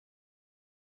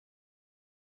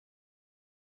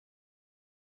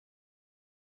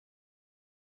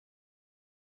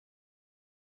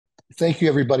Thank you,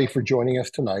 everybody, for joining us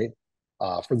tonight.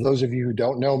 For those of you who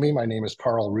don't know me, my name is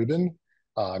Carl Rubin.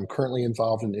 I'm currently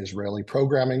involved in Israeli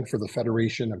programming for the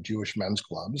Federation of Jewish Men's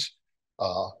Clubs.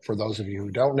 For those of you who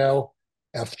don't know,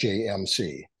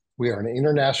 FJMC. We are an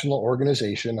international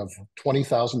organization of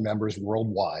 20,000 members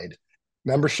worldwide.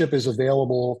 Membership is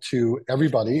available to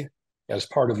everybody as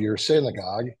part of your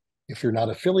synagogue. If you're not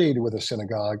affiliated with a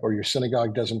synagogue or your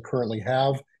synagogue doesn't currently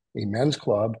have a men's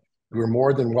club, you're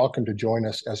more than welcome to join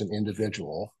us as an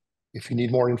individual. If you need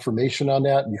more information on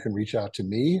that, you can reach out to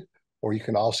me, or you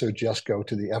can also just go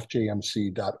to the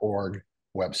fjmc.org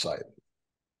website.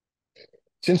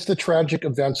 Since the tragic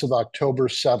events of October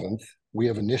 7th, we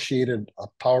have initiated a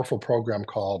powerful program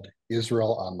called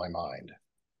Israel on My Mind.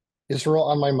 Israel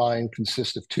on My Mind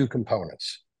consists of two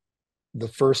components. The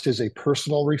first is a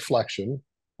personal reflection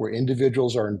where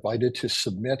individuals are invited to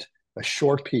submit a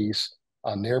short piece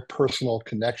on their personal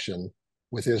connection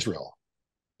with Israel.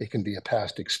 It can be a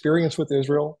past experience with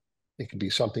Israel. It can be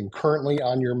something currently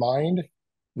on your mind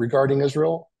regarding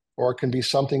Israel, or it can be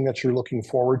something that you're looking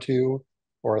forward to,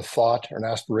 or a thought or an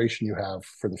aspiration you have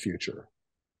for the future.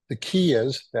 The key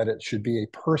is that it should be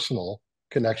a personal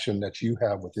connection that you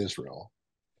have with Israel.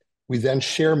 We then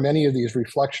share many of these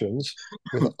reflections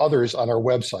with others on our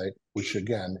website, which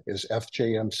again is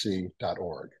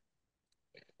fjmc.org.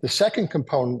 The second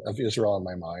component of Israel on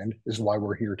My Mind is why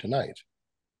we're here tonight.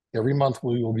 Every month,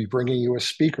 we will be bringing you a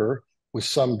speaker with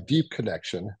some deep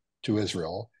connection to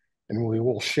Israel, and we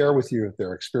will share with you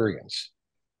their experience.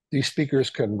 These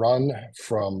speakers can run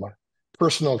from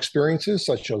personal experiences,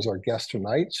 such as our guest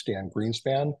tonight, Stan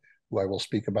Greenspan, who I will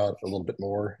speak about a little bit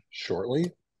more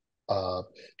shortly,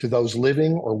 to those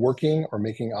living or working or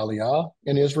making aliyah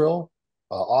in Israel,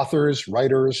 authors,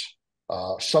 writers,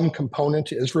 some component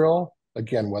to Israel.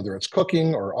 Again, whether it's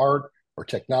cooking or art or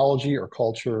technology or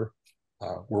culture,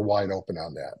 we're wide open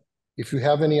on that. If you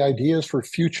have any ideas for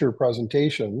future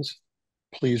presentations,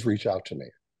 please reach out to me.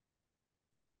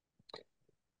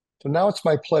 So now it's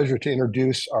my pleasure to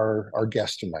introduce our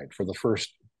guest tonight for the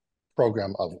first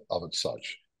program of its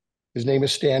such. His name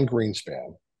is Stan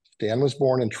Greenspan. Stan was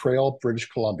born in Trail, British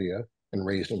Columbia, and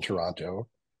raised in Toronto,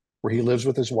 where he lives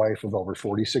with his wife of over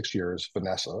 46 years,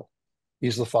 Vanessa.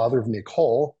 He's the father of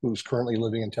Nicole, who's currently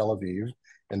living in Tel Aviv,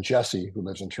 and Jesse, who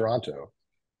lives in Toronto.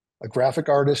 A graphic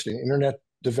artist and internet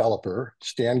developer,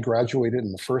 Stan graduated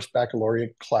in the first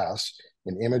baccalaureate class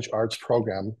in image arts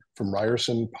program from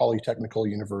Ryerson Polytechnical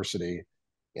University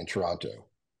in Toronto.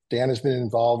 Stan has been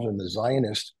involved in the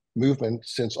Zionist movement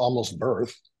since almost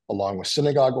birth, along with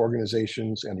synagogue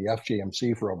organizations and the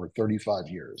FJMC for over 35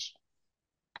 years.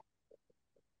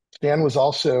 Stan was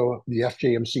also the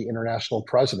FJMC International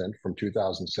President from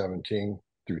 2017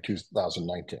 through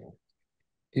 2019.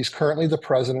 He's currently the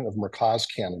president of Merkaz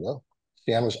Canada.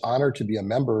 Stan was honored to be a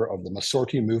member of the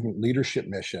Masorti Movement Leadership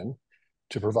Mission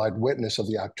to provide witness of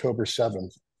the October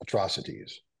 7th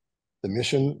atrocities. The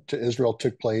mission to Israel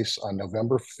took place on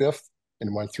November 5th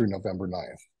and went through November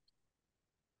 9th.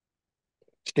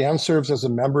 Stan serves as a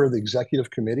member of the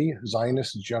Executive Committee,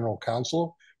 Zionist General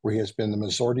Council, where he has been the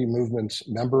Masorti Movement's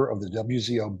member of the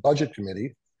WZO Budget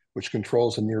Committee, which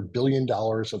controls a near $1 billion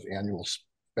of annual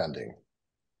spending.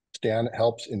 Stan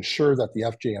helps ensure that the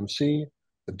FJMC,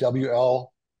 the WL,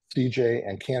 CJ,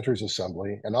 and Cantor's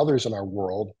Assembly, and others in our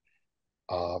world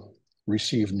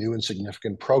receive new and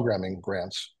significant programming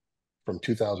grants from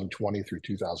 2020 through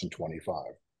 2025.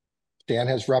 Stan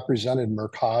has represented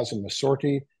Merkaz and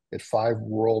Masorti at 5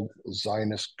 World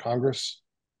Zionist Congress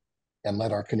and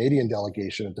led our Canadian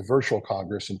delegation at the virtual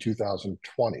Congress in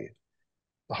 2020.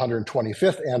 The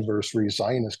 125th anniversary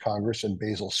Zionist Congress in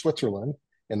Basel, Switzerland,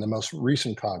 and the most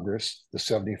recent Congress, the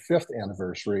 75th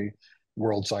anniversary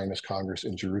World Zionist Congress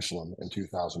in Jerusalem in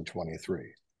 2023.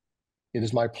 It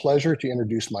is my pleasure to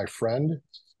introduce my friend,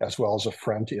 as well as a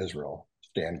friend to Israel,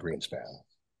 Stan Greenspan.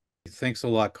 Thanks a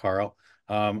lot, Carl.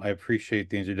 I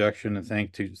appreciate the introduction, and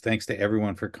thanks to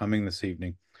everyone for coming this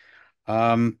evening.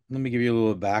 Let me give you a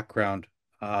little background.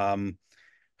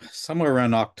 Somewhere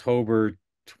around October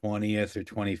 20th or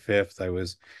 25th, I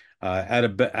was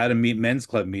at a men's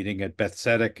club meeting at Beth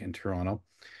Tzedek in Toronto,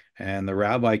 and the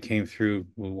rabbi came through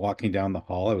walking down the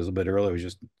hall. I was a bit early. I was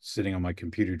just sitting on my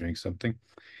computer doing something,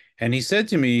 and he said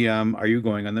to me, "Are you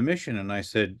going on the mission?" And I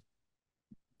said,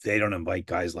 "They don't invite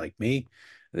guys like me.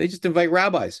 They just invite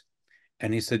rabbis."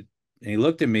 And he said, and he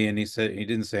looked at me and he said, he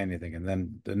didn't say anything. And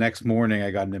then the next morning I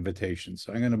got an invitation.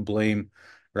 So I'm going to blame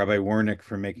Rabbi Wernick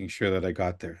for making sure that I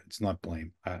got there. It's not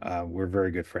blame. We're very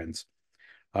good friends.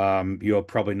 You'll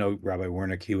probably know Rabbi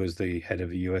Wernick. He was the head of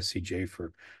the USCJ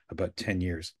for about 10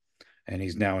 years. And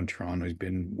he's now in Toronto. He's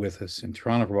been with us in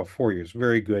Toronto for about 4 years.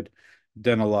 Very good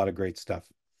done a lot of great stuff.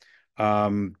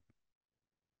 Um,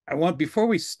 before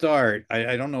we start,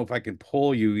 I don't know if I can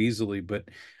poll you easily, but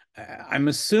I'm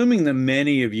assuming that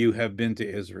many of you have been to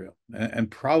Israel,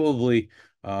 and probably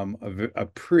a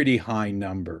pretty high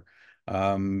number.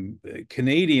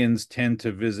 Canadians tend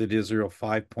to visit Israel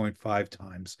 5.5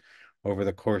 times over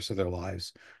the course of their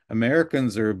lives.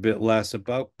 Americans are a bit less,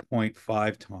 about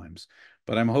 0.5 times,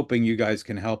 but I'm hoping you guys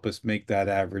can help us make that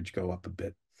average go up a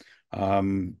bit.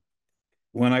 Um,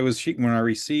 when I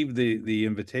received the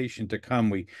invitation to come,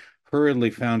 we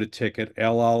hurriedly found a ticket.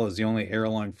 El Al is the only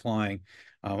airline flying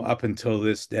up until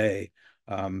this day.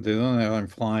 They're the only airline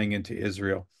flying into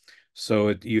Israel.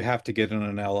 So you have to get on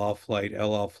an El Al flight.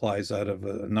 El Al flies out of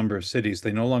a number of cities.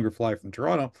 They no longer fly from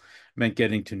Toronto, meant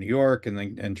getting to New York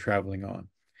and then traveling on.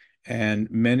 And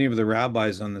many of the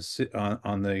rabbis on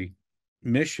the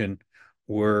mission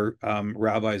were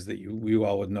rabbis that you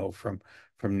all would know from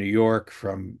New York,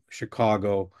 from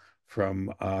Chicago,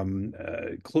 from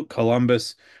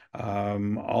Columbus,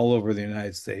 all over the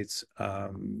United States,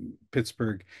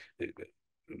 Pittsburgh.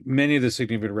 Many of the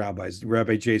significant rabbis,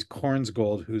 Rabbi Jay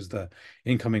Kornsgold, who's the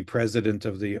incoming president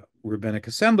of the Rabbinic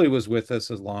Assembly, was with us,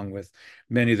 along with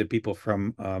many of the people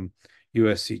from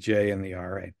USCJ and the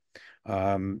RA.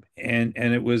 And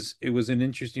it was an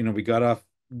interesting, we got off,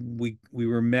 we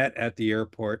were met at the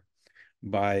airport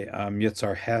by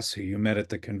Yitzhar Hess, who you met at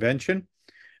the convention,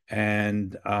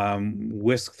 and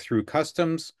whisked through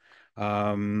customs.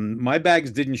 My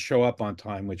bags didn't show up on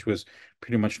time, which was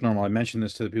pretty much normal. I mentioned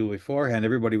this to the people beforehand.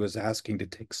 Everybody was asking to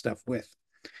take stuff with.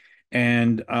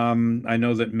 And I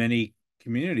know that many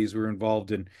communities were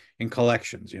involved in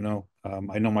collections. I know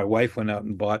my wife went out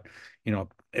and bought,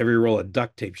 every roll of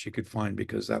duct tape she could find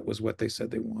because that was what they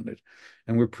said they wanted.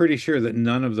 And we're pretty sure that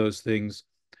none of those things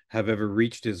have ever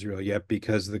reached Israel yet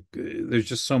because there's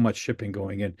just so much shipping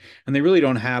going in, and they really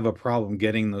don't have a problem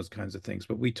getting those kinds of things.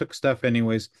 But we took stuff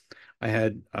anyways. I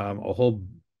had a whole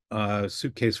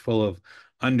suitcase full of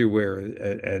underwear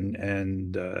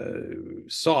and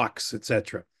socks,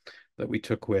 etc., that we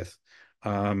took with.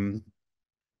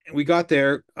 We got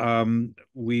there.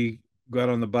 We got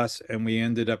on the bus and we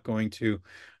ended up going to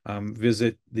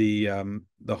visit the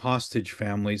hostage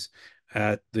families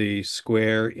at the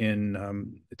square in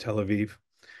Tel Aviv.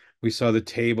 We saw the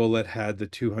table that had the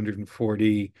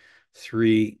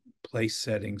 243 place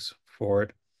settings for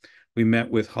it. We met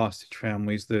with hostage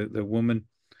families. The woman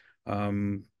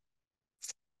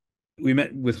we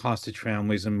met with hostage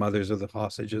families and mothers of the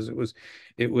hostages. It was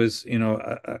a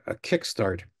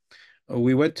kickstart.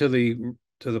 We went to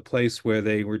the place where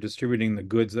they were distributing the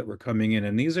goods that were coming in,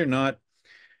 and these are not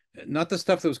the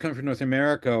stuff that was coming from North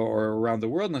America or around the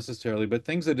world necessarily, but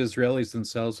things that Israelis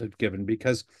themselves had given.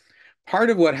 Because part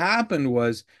of what happened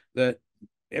was that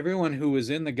everyone who was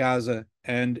in the Gaza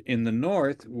and in the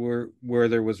north, where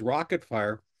there was rocket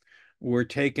fire, were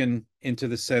taken into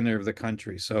the center of the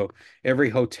country. So every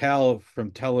hotel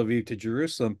from Tel Aviv to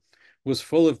Jerusalem was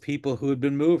full of people who had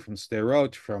been moved from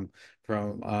Sderot, from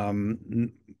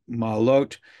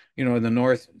Maalot, in the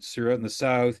north, Sderot in the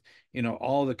south,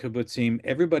 all the kibbutzim.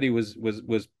 Everybody was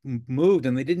moved,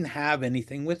 and they didn't have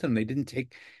anything with them. They didn't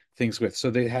take things with. So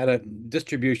they had a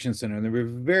distribution center, and they were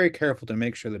very careful to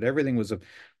make sure that everything was of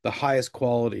the highest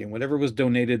quality, and whatever was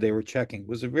donated, they were checking. It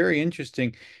was a very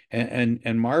interesting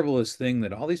and marvelous thing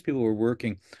that all these people were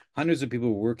working, hundreds of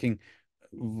people were working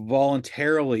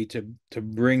voluntarily to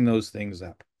bring those things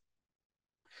up.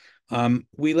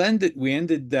 We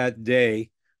ended that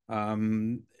day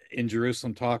in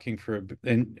Jerusalem talking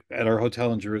at our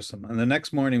hotel in Jerusalem. And the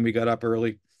next morning we got up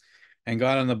early and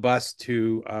got on the bus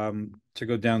to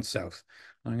go down south.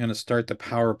 I'm going to start the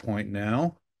PowerPoint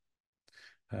now.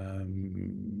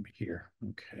 Here,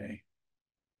 okay.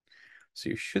 So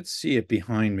you should see it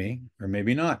behind me, or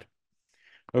maybe not.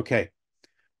 Okay.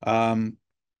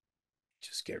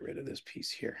 Just get rid of this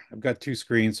piece here. I've got two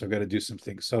screens, so I've got to do some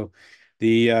things. So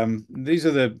these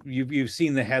are you've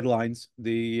seen the headlines.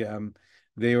 They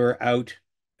were out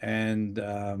and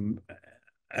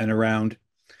around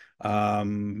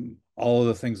all of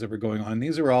the things that were going on.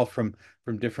 These are all from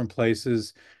different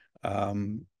places.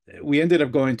 We ended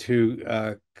up going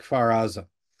to Kfar Aza,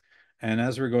 and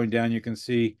as we're going down, you can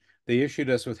see they issued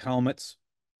us with helmets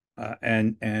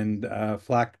and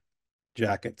flak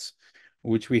jackets,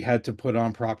 which we had to put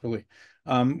on properly.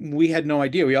 We had no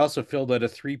idea. We also filled out a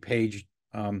 3-page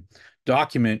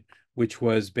document, which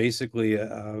was basically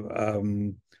a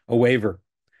waiver.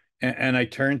 And I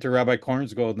turned to Rabbi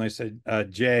Kornsgold and I said,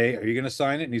 Jay, are you going to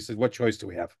sign it? And he said, what choice do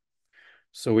we have?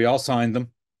 So we all signed them.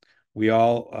 We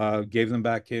all gave them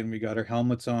back in. We got our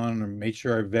helmets on and made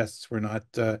sure our vests were not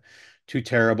too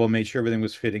terrible, made sure everything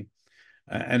was fitting.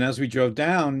 And as we drove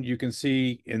down, you can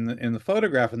see in the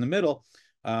photograph in the middle,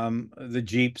 the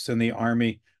Jeeps and the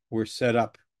army were set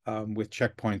up with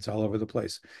checkpoints all over the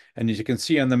place. And as you can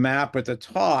see on the map at the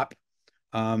top,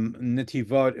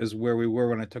 Netivot is where we were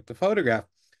when I took the photograph.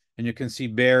 And you can see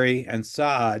Barry and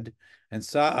Saad. And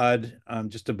Saad,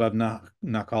 just above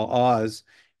Nakal Oz,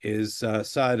 is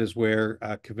Saad is where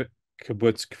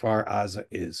Kibbutz Kfar Aza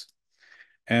is.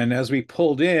 And as we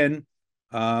pulled in,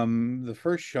 the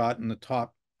first shot in the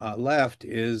top left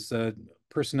is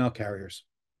personnel carriers.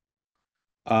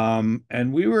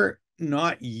 And we were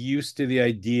not used to the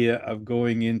idea of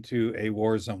going into a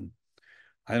war zone.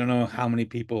 I don't know how many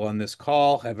people on this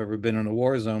call have ever been in a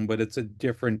war zone, but it's a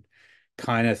different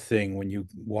kind of thing when you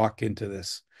walk into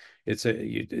this. It's a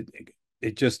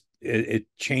it just it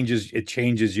changes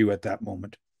you at that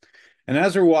moment. And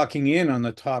as we're walking in on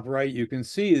the top right, you can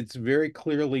see it's very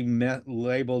clearly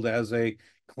labeled as a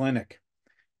clinic.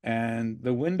 And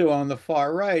the window on the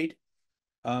far right,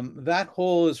 that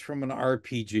hole is from an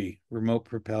RPG, remote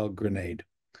propelled grenade,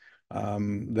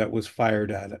 that was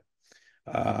fired at it.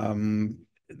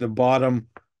 The bottom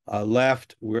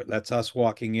left, that's us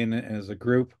walking in as a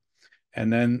group.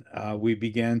 And then we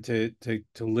began to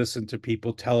listen to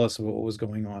people tell us what was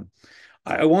going on.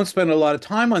 I won't spend a lot of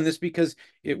time on this because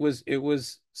it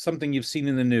was something you've seen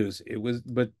in the news.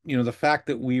 But the fact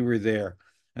that we were there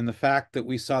and the fact that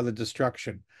we saw the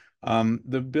destruction.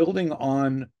 The building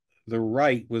on the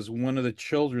right was one of the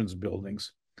children's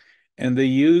buildings, and they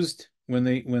used when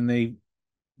they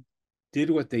did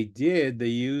what they did, they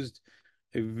used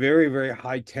a very, very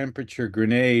high temperature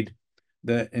grenade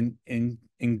that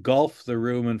engulfed the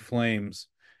room in flames.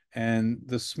 And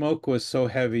the smoke was so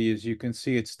heavy, as you can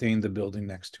see, it stained the building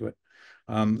next to it.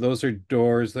 Those are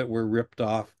doors that were ripped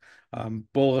off,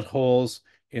 bullet holes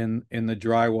in the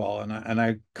drywall. And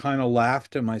I kind of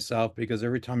laughed to myself because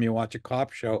every time you watch a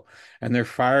cop show and they're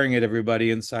firing at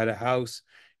everybody inside a house,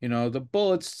 the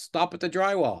bullets stop at the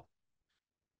drywall.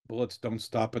 Bullets don't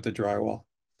stop at the drywall.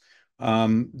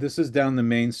 This is down the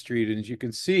main street, and as you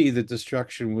can see, the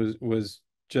destruction was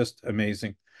just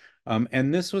amazing.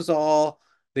 And this was all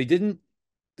they didn't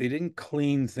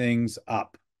clean things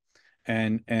up,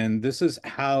 and this is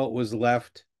how it was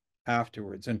left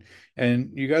afterwards.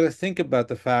 And you got to think about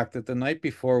the fact that the night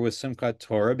before was Simchat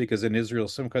Torah, because in Israel,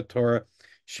 Simchat Torah,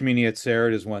 Shmini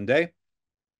Atzeret is one day.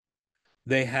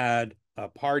 They had a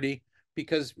party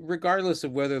because regardless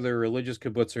of whether they're religious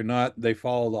kibbutz or not, they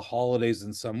follow the holidays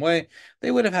in some way.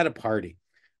 They would have had a party,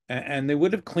 and they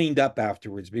would have cleaned up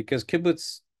afterwards because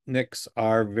kibbutzniks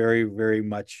are very, very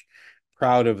much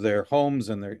proud of their homes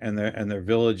and their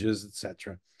villages,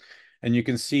 etc. And you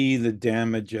can see the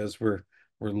damage as we're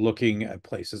looking at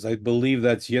places. I believe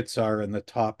that's Yitzhar in the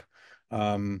top.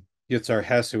 Yitzhar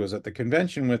Hess, who was at the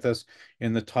convention with us,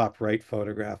 in the top right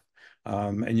photograph.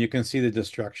 And you can see the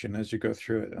destruction as you go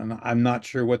through it. And I'm not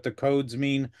sure what the codes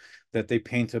mean that they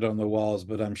painted on the walls,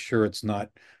 but I'm sure it's not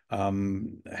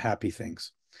happy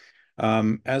things.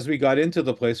 As we got into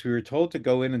the place, we were told to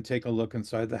go in and take a look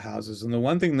inside the houses. And the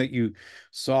one thing that you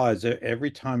saw is that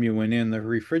every time you went in, the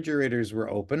refrigerators were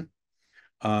open.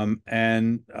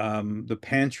 And the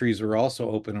pantries were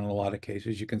also open in a lot of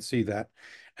cases. You can see that.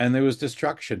 And there was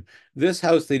destruction. This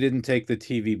house, they didn't take the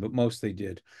TV, but most they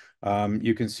did.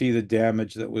 You can see the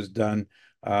damage that was done.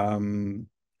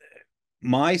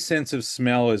 My sense of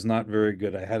smell is not very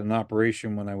good. I had an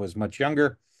operation when I was much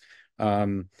younger,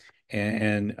 um,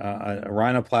 and a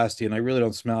rhinoplasty, and I really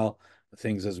don't smell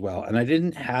things as well. And I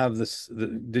didn't have this,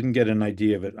 didn't get an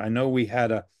idea of it. I know we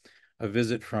had a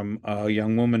visit from a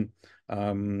young woman,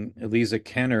 Eliza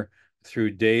Kenner,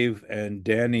 through Dave and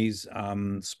Danny's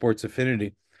Sports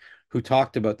Affinity, who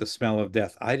talked about the smell of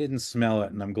death. I didn't smell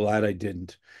it, and I'm glad I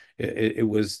didn't. There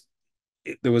was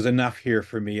enough here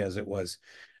for me as it was.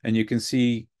 And you can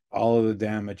see all of the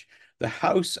damage. The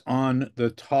house on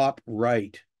the top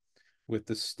right with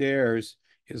the stairs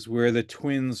is where the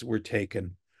twins were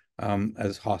taken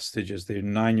as hostages. They're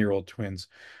 9-year-old twins.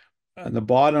 On the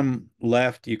bottom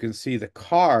left, you can see the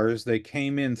cars. They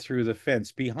came in through the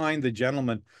fence behind the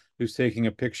gentleman who's taking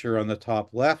a picture on the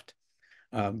top left.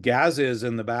 Gaza is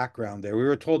in the background there. We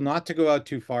were told not to go out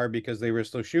too far because they were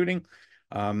still shooting.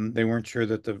 They weren't sure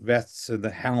that the vests and the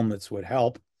helmets would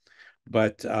help,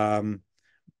 but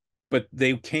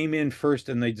they came in first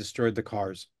and they destroyed the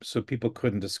cars, so people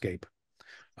couldn't escape.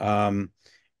 Um,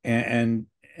 and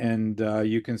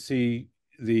you can see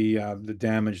the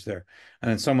damage there.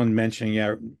 And then someone mentioning,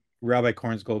 yeah, Rabbi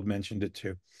Kornsgold mentioned it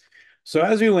too. So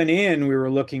as we went in, we were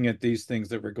looking at these things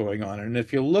that were going on. And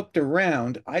if you looked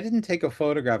around, I didn't take a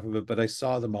photograph of it, but I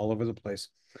saw them all over the place.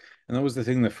 And that was the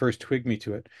thing that first twigged me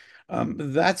to it.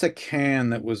 That's a can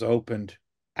that was opened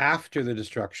after the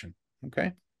destruction.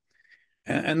 Okay.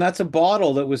 And that's a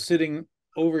bottle that was sitting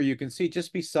over, you can see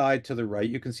just beside to the right,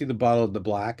 you can see the bottle of the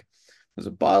black. There's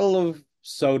a bottle of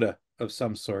soda of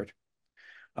some sort.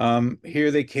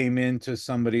 Here they came into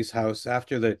somebody's house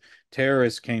after the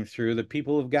terrorists came through. The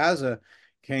people of Gaza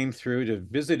came through to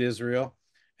visit Israel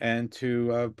and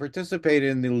to participate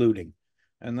in the looting.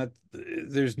 And that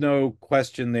there's no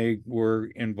question they were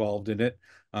involved in it.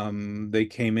 They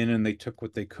came in and they took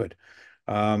what they could.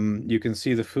 You can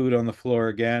see the food on the floor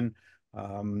again,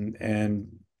 and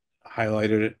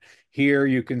highlighted it. Here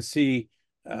you can see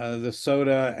the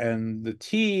soda and the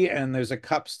tea, and there's a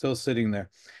cup still sitting there.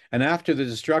 And after the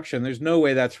destruction, there's no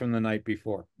way that's from the night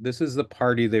before. This is the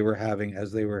party they were having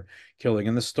as they were killing.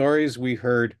 And the stories we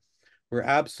heard were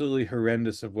absolutely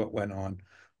horrendous of what went on.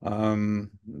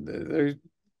 The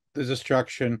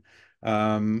destruction.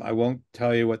 I won't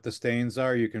tell you what the stains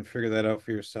are. You can figure that out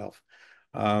for yourself.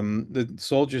 The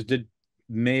soldiers did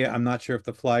I'm not sure if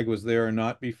the flag was there or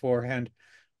not beforehand,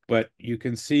 but you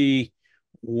can see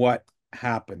what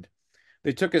happened.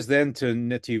 They took us then to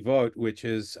Netivot, which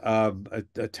is a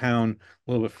town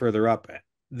a little bit further up.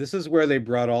 This is where they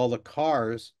brought all the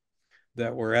cars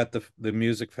that were at the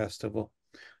music festival.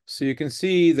 So you can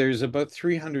see there's about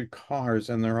 300 cars,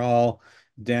 and they're all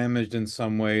damaged in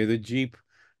some way. The Jeep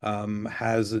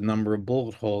has a number of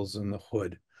bullet holes in the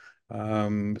hood.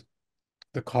 Um,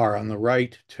 the car on the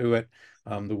right to it,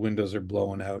 the windows are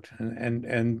blown out,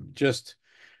 and just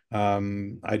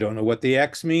I don't know what the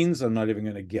X means. I'm not even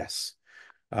going to guess.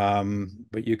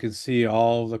 But you can see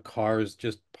all the cars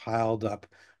just piled up,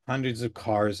 hundreds of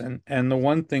cars. And the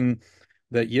one thing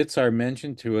that Yitzhar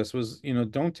mentioned to us was,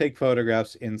 don't take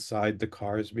photographs inside the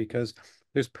cars because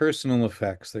there's personal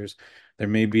effects. There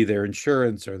may be their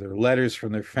insurance or their letters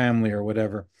from their family or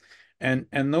whatever.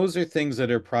 And those are things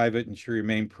that are private and should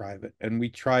remain private. And we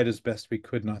tried as best we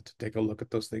could not to take a look at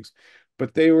those things.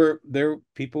 But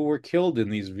people were killed in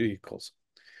these vehicles.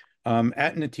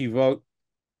 At Netivot,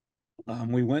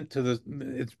 we went to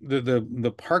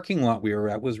the parking lot we were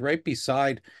at was right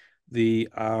beside the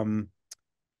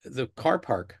car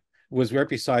park was right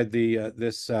beside the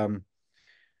this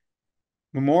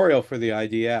memorial for the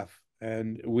IDF,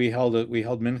 and we held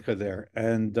mincha there,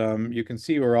 and you can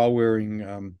see we're all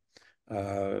wearing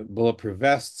bulletproof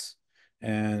vests,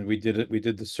 and we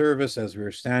did the service as we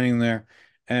were standing there,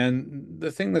 and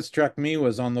the thing that struck me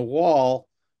was on the wall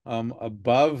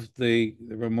above the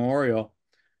memorial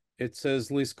it says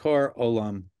Liskor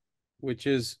Olam, which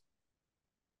is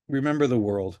remember the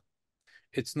world.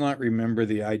 It's not remember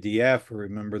the IDF or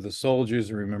remember the soldiers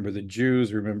or remember the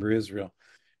Jews, or remember Israel.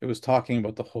 It was talking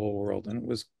about the whole world. And it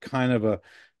was kind of a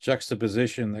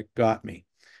juxtaposition that got me.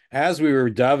 As we were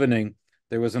davening,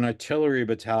 there was an artillery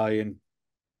battalion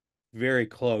very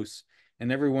close.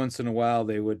 And every once in a while,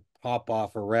 they would pop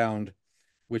off around,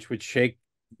 which would shake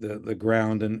the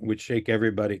ground and would shake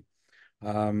everybody.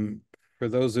 Um, for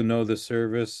those who know the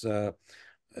service,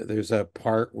 there's a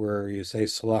part where you say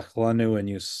Salach Lanu and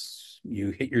you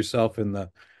hit yourself in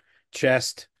the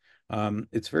chest.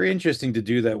 It's very interesting to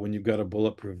do that when you've got a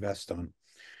bulletproof vest on.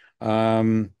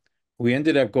 Um, we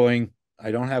ended up going,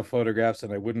 I don't have photographs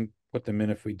and I wouldn't put them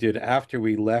in if we did. After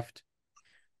we left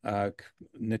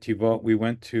Netivot, we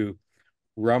went to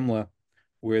Ramla,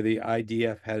 where the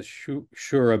IDF has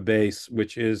Shura base,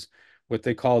 which is what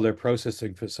they call their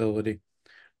processing facility,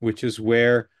 which is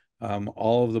where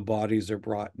all of the bodies are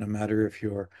brought, no matter if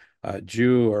you're a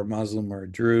Jew or Muslim or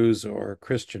Druze or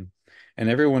Christian. And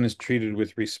everyone is treated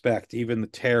with respect. Even the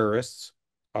terrorists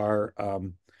are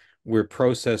were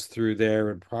processed through there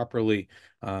and properly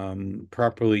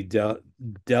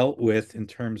dealt with in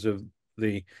terms of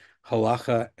the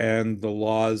halacha and the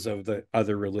laws of the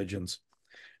other religions.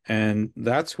 And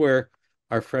that's where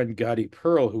our friend Gadi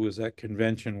Pearl, who was at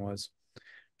convention, was.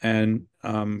 And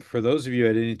for those of you who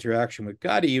had any interaction with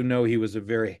Gotti,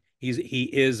 he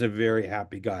is a very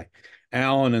happy guy.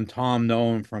 Alan and Tom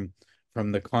know him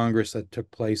from the Congress that took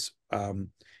place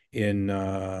in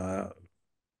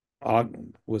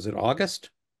was it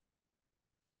August?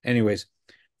 Anyways,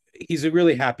 he's a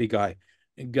really happy guy.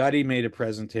 And Gotti made a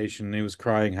presentation and he was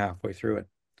crying halfway through it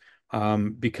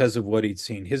because of what he'd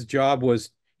seen. His job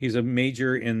was he's a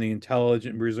major in the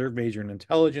intelligence reserve major in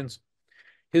intelligence.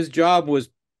 His job was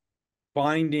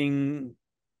finding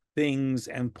things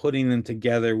and putting them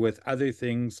together with other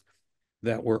things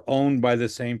that were owned by the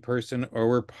same person or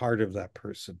were part of that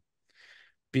person.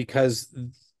 Because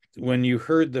when you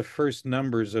heard the first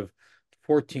numbers of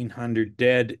 1,400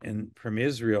 dead from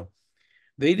Israel,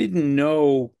 they didn't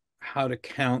know how to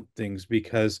count things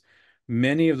because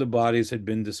many of the bodies had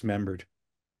been dismembered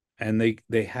and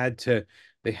they had to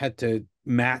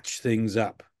match things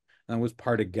up. That was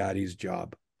part of Gadi's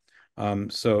job.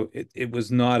 So it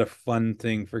was not a fun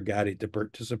thing for Gadi to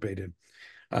participate in.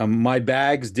 My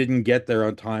bags didn't get there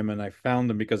on time, and I found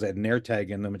them because I had an air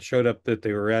tag in them. It showed up that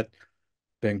they were at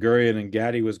Ben Gurion, and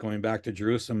Gadi was going back to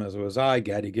Jerusalem, as was I.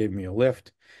 Gadi gave me a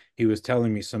lift. He was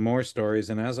telling me some more stories,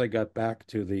 and as I got back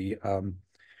to the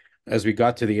as we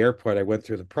got to the airport, I went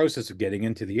through the process of getting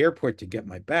into the airport to get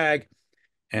my bag,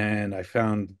 and I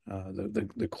found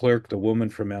the clerk, the woman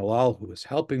from El Al, who was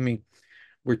helping me.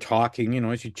 We're talking,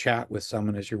 as you chat with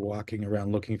someone as you're walking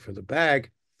around looking for the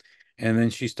bag. And then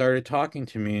she started talking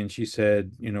to me and she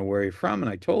said, where are you from? And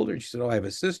I told her, and she said, oh, I have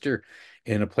a sister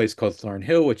in a place called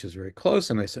Thornhill, which is very close.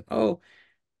 And I said, oh,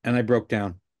 and I broke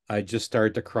down. I just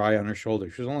started to cry on her shoulder.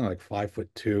 She was only like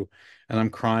 5'2", and I'm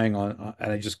crying and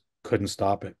I just couldn't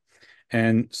stop it.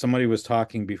 And somebody was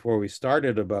talking before we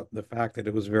started about the fact that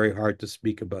it was very hard to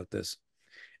speak about this.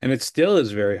 And it still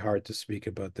is very hard to speak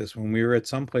about this when we were at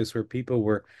some place where people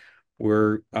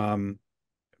were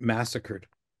massacred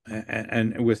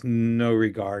and with no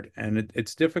regard. And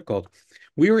it's difficult.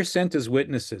 We were sent as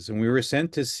witnesses and we were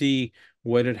sent to see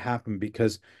what had happened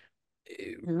because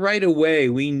right away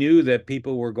we knew that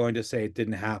people were going to say it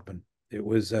didn't happen. It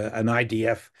was an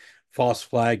IDF false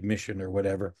flag mission or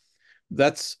whatever.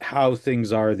 That's how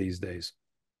things are these days.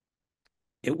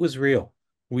 It was real.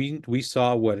 We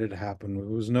saw what had happened. There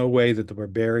was no way that the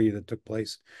barbarity that took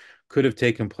place could have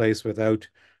taken place without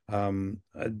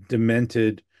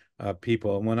demented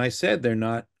people. And when I said they're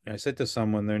not, I said to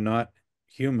someone they're not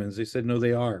humans. They said no,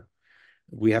 they are.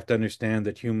 We have to understand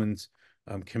that humans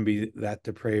can be that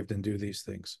depraved and do these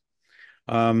things.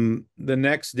 The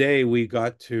next day we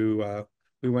went to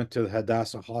the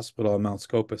Hadassah Hospital in Mount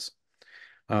Scopus.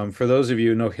 For those of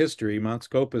you who know history, Mount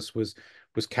Scopus was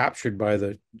captured by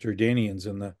the Jordanians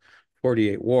in the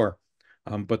 48 war.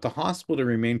 But the hospital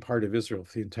remained part of Israel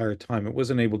for the entire time. It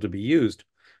wasn't able to be used,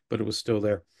 but it was still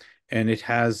there. And it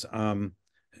has,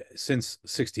 since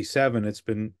 67, it's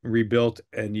been rebuilt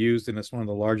and used, and it's one of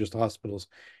the largest hospitals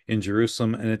in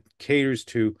Jerusalem, and it caters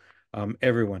to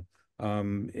everyone.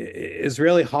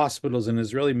 Israeli hospitals and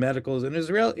Israeli medicals and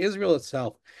Israel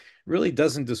itself really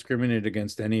doesn't discriminate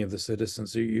against any of the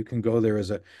citizens. So you can go there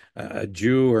as a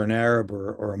Jew or an Arab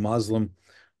or a Muslim,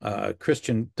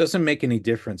 Christian, doesn't make any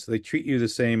difference. They treat you the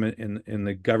same in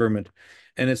the government.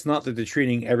 And it's not that they're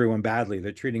treating everyone badly,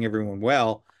 they're treating everyone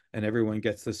well, and everyone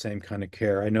gets the same kind of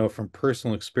care. I know from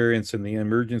personal experience in the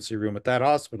emergency room at that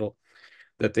hospital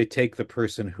that they take the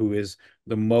person who is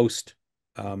the most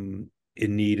in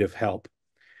need of help.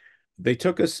 They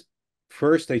took us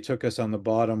first, they took us on the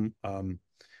bottom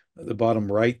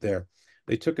right there.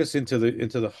 They took us into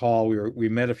the hall. We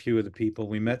met a few of the people.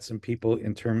 We met some people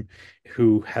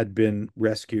who had been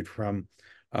rescued from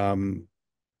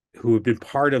who had been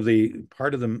part of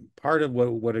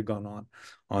what had gone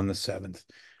on the 7th.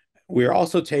 We were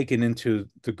also taken into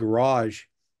the garage,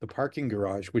 the parking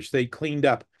garage, which they cleaned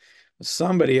up.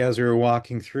 Somebody, as we were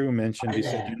walking through, mentioned, he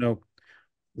said,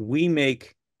 we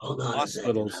make Hold on a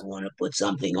second. I hospitals. want to put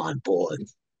something on board.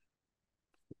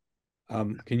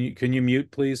 Can you mute,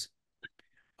 please?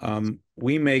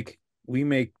 We make we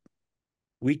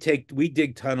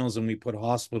dig tunnels and we put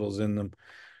hospitals in them.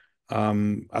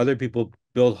 Other people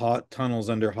build tunnels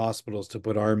under hospitals to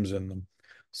put arms in them.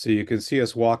 So you can see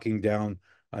us walking down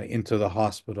into the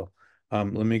hospital.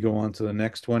 Let me go on to the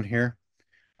next one here.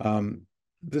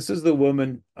 This is the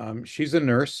woman. She's a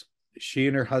nurse. She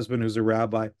and her husband, who's a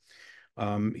rabbi,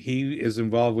 he is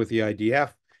involved with the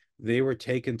IDF. They were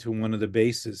taken to one of the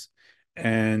bases.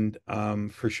 And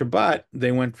for Shabbat,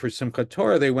 they went for Simchat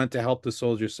Torah. They went to help the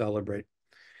soldiers celebrate.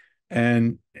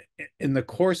 And in the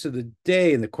course of the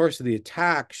day, in the course of the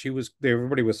attack,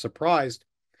 everybody was surprised.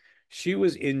 She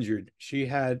was injured. She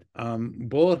had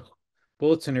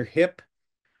bullets in her hip,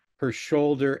 her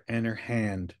shoulder, and her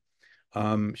hand.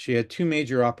 She had two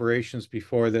major operations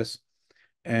before this,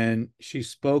 and she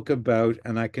spoke about,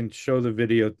 and I can show the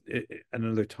video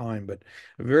another time, but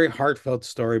a very heartfelt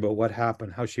story about what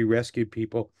happened, how she rescued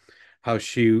people, how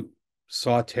she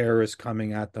saw terrorists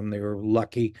coming at them. They were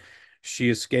lucky. She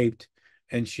escaped,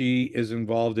 and she is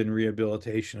involved in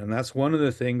rehabilitation. And that's one of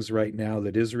the things right now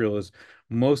that Israel is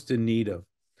most in need of.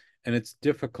 And it's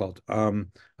difficult. I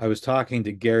was talking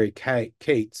to Gary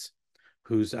Cates,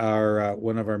 who's our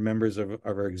one of our members of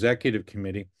our executive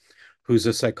committee, who's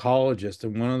a psychologist.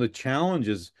 And one of the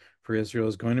challenges for Israel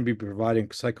is going to be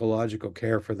providing psychological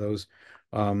care for those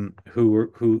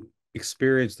who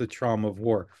experience the trauma of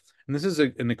war. And this is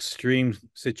an extreme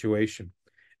situation.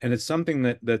 And it's something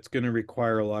that's going to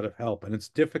require a lot of help. And it's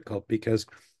difficult because,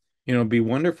 it'd be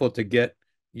wonderful to get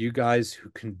you guys who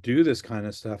can do this kind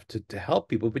of stuff to help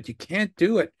people, but you can't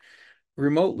do it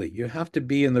remotely. You have to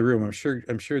be in the room. I'm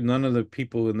sure none of the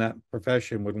people in that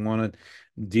profession would want to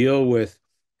deal with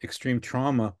extreme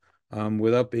trauma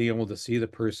without being able to see the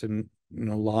person,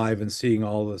 live and seeing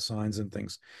all the signs and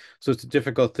things. So it's a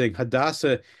difficult thing.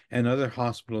 Hadassah and other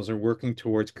hospitals are working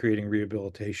towards creating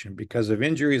rehabilitation because of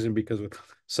injuries and because of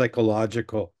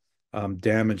psychological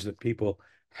damage that people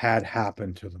had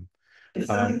happened to them.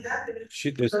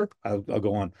 I'll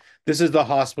go on. This is the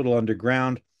hospital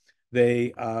underground.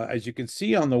 They, as you can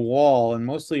see on the wall, and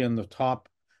mostly in the top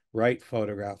right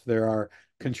photograph, there are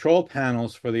control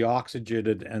panels for the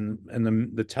oxygen and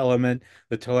the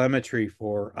telemetry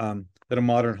for that a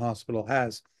modern hospital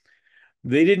has.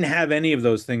 They didn't have any of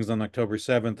those things on October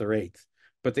 7th or 8th,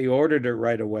 but they ordered it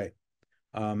right away.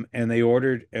 And they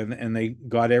ordered and they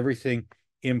got everything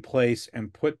in place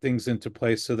and put things into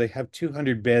place. So they have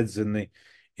 200 beds in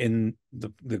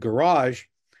the garage,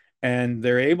 and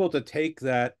they're able to take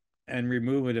that and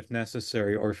remove it if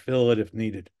necessary or fill it if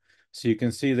needed. So you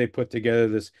can see they put together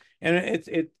this, and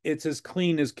it's as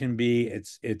clean as can be.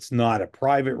 It's not a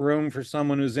private room for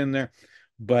someone who's in there,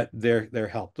 but they're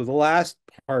helped. So the last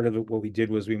part of it, what we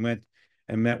did was we went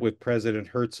and met with President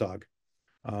Herzog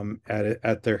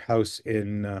at their house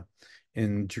in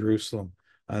Jerusalem,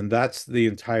 and that's the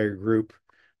entire group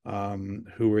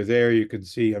who were there. You can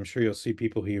see, I'm sure you'll see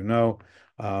people who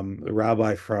the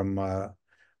rabbi from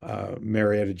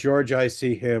Marietta, Georgia. I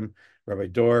see him, Rabbi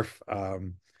Dorf.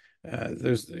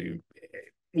 There's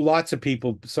lots of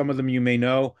people. Some of them you may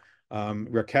know.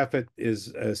 Rakefet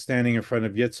is standing in front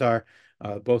of Yitzhar.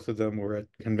 Both of them were at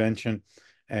convention.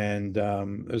 And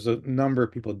there's a number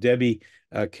of people. Debbie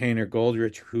Kaner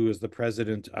Goldrich, who is the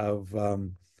president of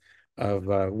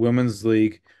Women's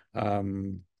League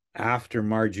after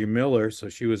Margie Miller. So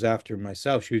she was after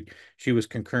myself. She was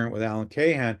concurrent with Alan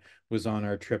Cahan, was on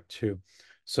our trip too.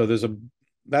 So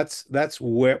that's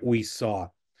what we saw.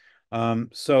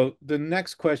 So the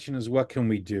next question is, what can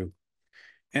we do?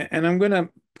 And I'm going to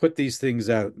put these things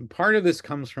out. Part of this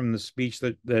comes from the speech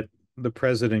that the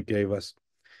president gave us.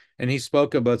 And he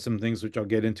spoke about some things which I'll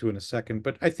get into in a second.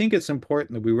 But I think it's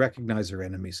important that we recognize our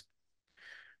enemies.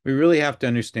 We really have to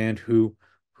understand who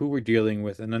we're dealing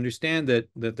with and understand that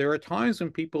there are times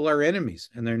when people are enemies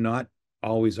and they're not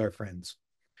always our friends.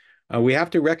 We have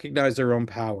to recognize our own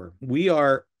power. We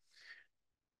are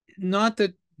not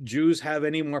that Jews have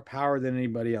any more power than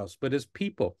anybody else, but as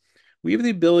people, we have the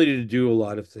ability to do a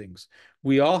lot of things.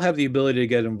 We all have the ability to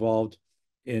get involved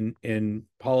in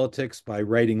politics by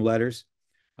writing letters,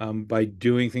 by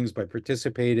doing things, by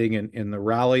participating in the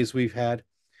rallies we've had,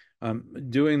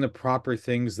 doing the proper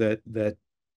things that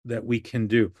we can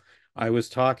do. I was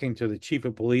talking to the chief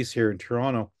of police here in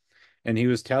Toronto, and he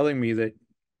was telling me that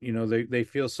they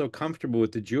feel so comfortable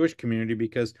with the Jewish community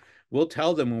because we'll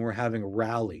tell them when we're having a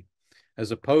rally, as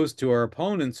opposed to our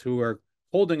opponents who are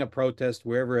holding a protest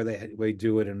wherever they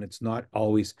do it, and it's not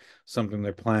always something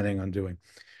they're planning on doing.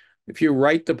 If you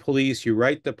write the police, you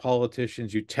write the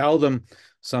politicians, you tell them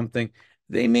something,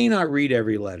 they may not read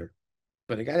every letter,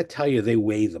 but I got to tell you, they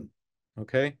weigh them.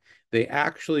 Okay. They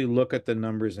actually look at the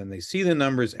numbers and they see the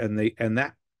numbers, and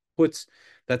that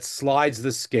slides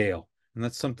the scale. And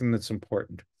that's something that's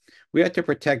important. We have to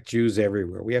protect Jews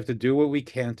everywhere. We have to do what we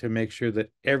can to make sure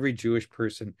that every Jewish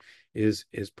person is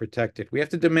protected. We have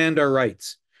to demand our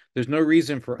rights. There's no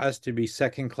reason for us to be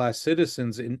second-class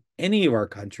citizens in any of our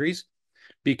countries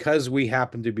because we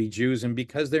happen to be Jews and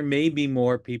because there may be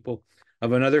more people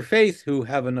of another faith who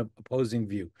have an opposing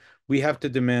view. We have to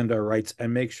demand our rights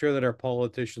and make sure that our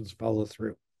politicians follow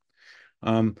through.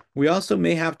 We also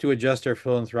may have to adjust our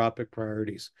philanthropic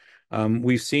priorities.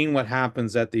 We've seen what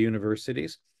happens at the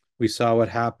universities. We saw what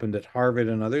happened at Harvard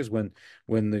and others when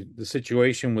the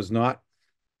situation was not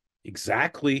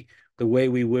exactly the way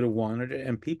we would have wanted it,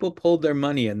 and people pulled their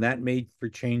money, and that made for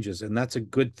changes, and that's a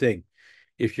good thing.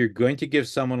 If you're going to give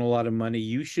someone a lot of money,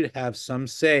 you should have some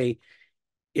say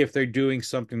if they're doing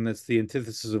something that's the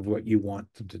antithesis of what you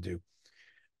want them to do.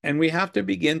 And we have to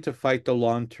begin to fight the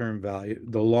long-term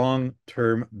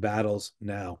battles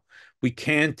now. We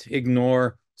can't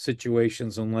ignore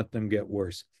situations and let them get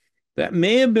worse. That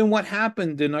may have been what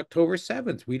happened in October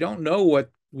 7th. We don't know.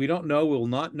 We'll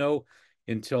not know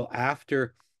until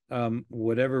after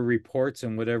whatever reports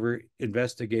and whatever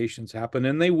investigations happen,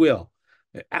 and they will.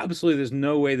 Absolutely, there's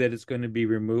no way that it's going to be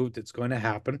removed. It's going to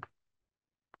happen.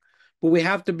 But we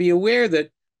have to be aware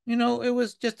that, it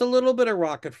was just a little bit of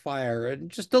rocket fire and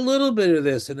just a little bit of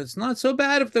this, and it's not so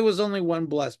bad if there was only one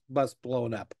bus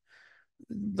blown up.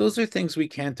 Those are things we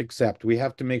can't accept. We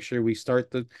have to make sure we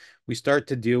start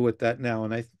to deal with that now.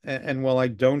 And while I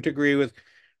don't agree with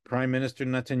Prime Minister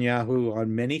Netanyahu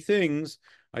on many things,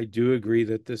 I do agree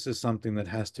that this is something that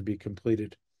has to be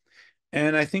completed.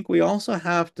 And I think we also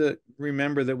have to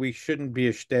remember that we shouldn't be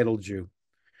a shtetl Jew.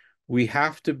 We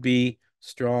have to be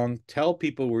strong, tell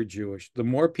people we're Jewish. The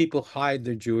more people hide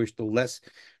they're Jewish, the less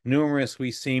numerous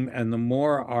we seem, and the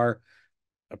more our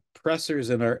oppressors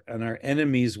and our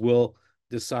enemies will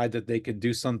decide that they could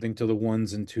do something to the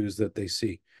ones and twos that they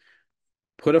see.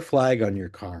 Put a flag on your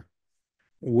car.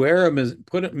 Wear them as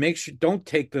put it. Make sure don't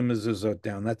take them as a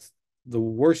down. That's the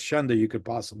worst shunda you could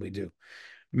possibly do.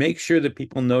 Make sure that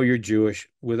people know you're Jewish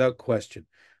without question.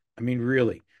 I mean,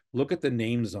 really, look at the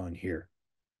names on here.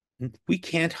 We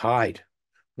can't hide.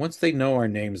 Once they know our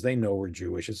names, they know we're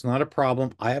Jewish. It's not a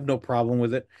problem. I have no problem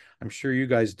with it. I'm sure you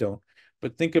guys don't.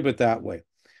 But think of it that way.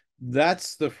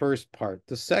 That's the first part.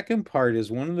 The second part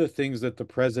is one of the things that the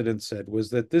president said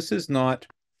was that this is not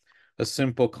a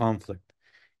simple conflict.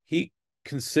 He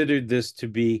considered this to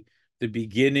be the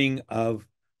beginning of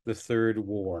the third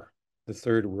war, the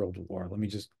Third World War. Let me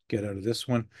just get out of this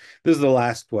one. This is the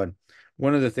last one.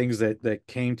 One of the things that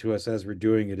came to us as we're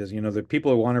doing it is, that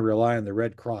people want to rely on the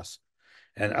Red Cross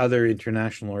and other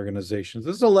international organizations.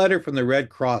 This is a letter from the Red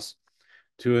Cross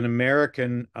to an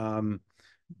American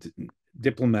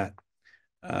diplomat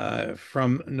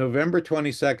from November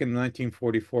 22nd,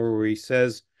 1944, where he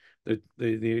says that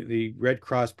the Red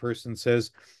Cross person says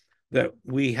that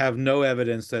we have no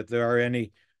evidence that there are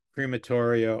any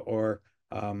crematoria or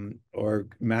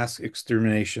mass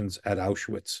exterminations at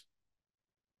Auschwitz.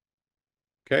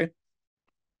 Okay,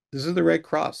 this is the Red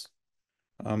Cross.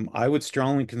 I would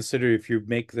strongly consider if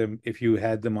you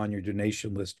had them on your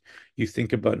donation list, you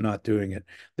think about not doing it.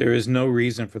 There is no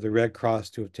reason for the Red Cross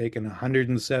to have taken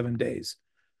 107 days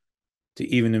to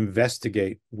even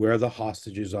investigate where the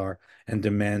hostages are and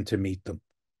demand to meet them.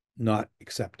 Not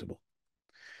acceptable.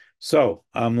 So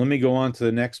let me go on to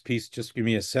the next piece. Just give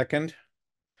me a second.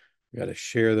 We got to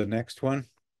share the next one.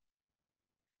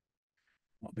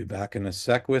 I'll be back in a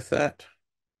sec with that.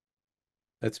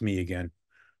 That's me again.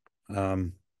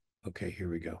 Okay, here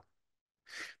we go.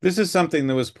 This is something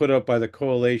that was put up by the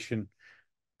Coalition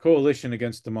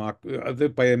Against Democracy,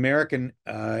 by American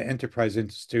Enterprise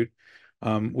Institute,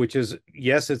 which is,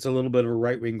 yes, it's a little bit of a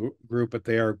right-wing group, but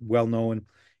they are well known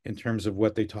in terms of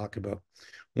what they talk about.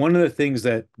 One of the things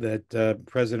that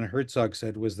President Herzog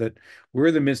said was that we're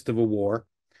in the midst of a war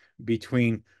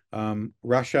between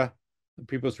Russia, the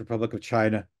People's Republic of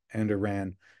China, and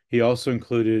Iran. He also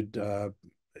included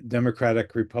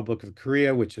Democratic Republic of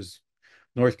Korea, which is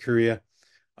North Korea,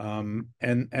 and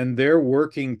they're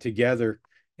working together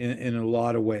in a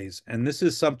lot of ways. And this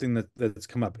is something that's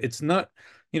come up. It's not,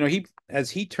 as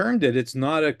he termed it, it's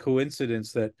not a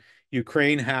coincidence that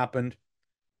Ukraine happened,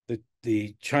 that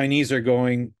the Chinese are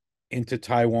going into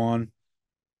Taiwan,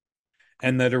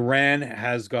 and that Iran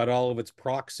has got all of its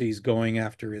proxies going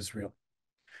after Israel.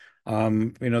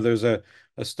 There's a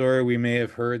story we may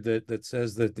have heard that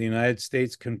says that the United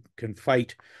States can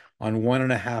fight on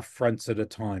 1.5 fronts at a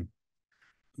time.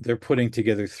 They're putting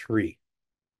together 3.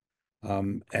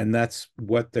 And that's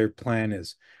what their plan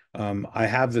is. I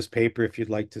have this paper if you'd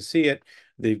like to see it.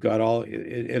 They've got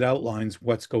it outlines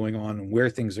what's going on and where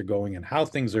things are going and how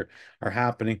things are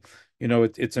happening.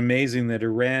 It's amazing that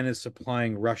Iran is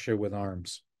supplying Russia with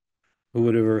arms. Who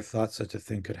would have ever thought such a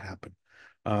thing could happen?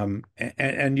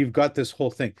 And you've got this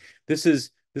whole thing. This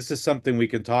is something we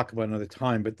can talk about another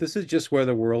time, but this is just where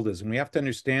the world is, and we have to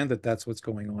understand that that's what's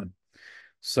going on.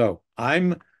 So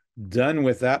I'm done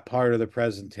with that part of the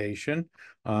presentation.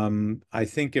 I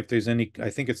think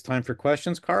it's time for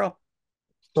questions, Carl.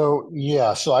 So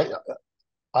yeah,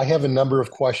 I have a number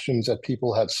of questions that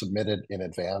people had submitted in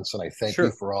advance, and I thank you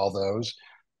Sure. for all those.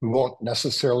 We won't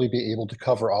necessarily be able to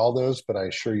cover all those, but I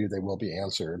assure you they will be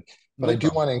answered. But No I do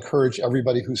problem. want to encourage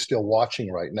everybody who's still watching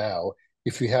right now,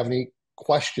 if you have any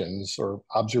questions or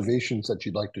observations that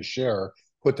you'd like to share,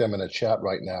 put them in a chat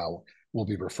right now. We'll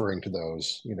be referring to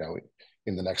those,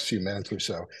 in the next few minutes or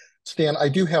so. Stan, I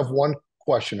do have one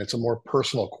question. It's a more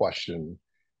personal question.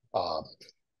 Uh,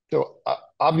 so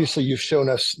obviously, you've shown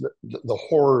us the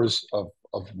horrors of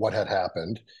what had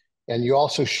happened, and you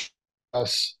also showed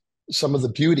us some of the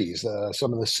beauties,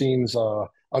 some of the scenes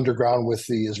underground with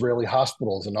the Israeli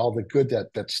hospitals and all the good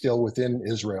that's still within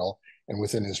Israel and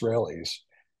within Israelis.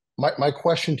 My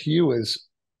question to you is,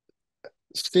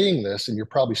 seeing this, and you're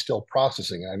probably still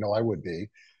processing, I know I would be.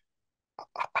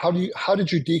 How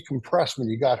did you decompress when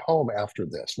you got home after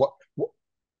this?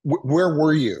 Where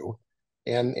were you?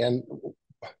 And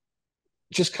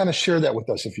just kind of share that with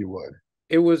us if you would.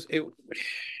 It was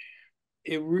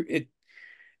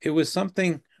it was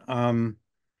something.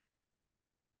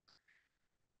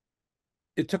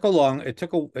 it took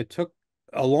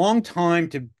a long time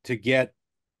to get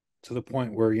to the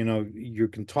point where, you know, you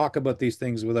can talk about these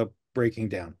things without breaking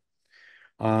down.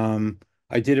 Um,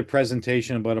 I did a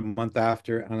presentation about a month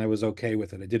after, and I was okay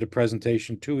with it. I did a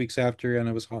presentation 2 weeks after, and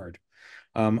it was hard.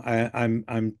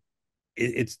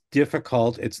 It's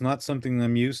difficult. It's not something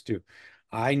I'm used to.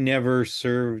 I never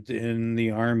served in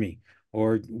the army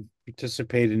or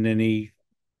participated in anything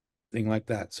like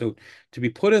that. So to be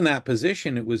put in that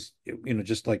position, it was, you know,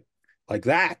 just like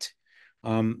that.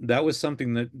 That was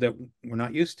something that we're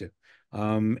not used to.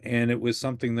 And it was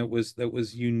something that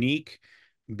was unique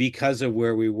because of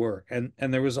where we were. And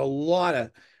there was a lot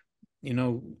of, you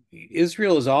know,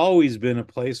 Israel has always been a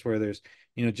place where there's,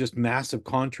 you know, just massive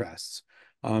contrasts.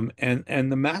 And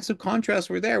the massive contrasts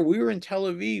were there. We were in Tel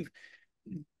Aviv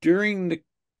during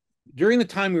the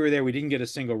time we were there. We didn't get a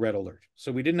single red alert,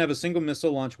 so we didn't have a single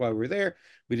missile launch while we were there.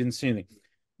 We didn't see anything.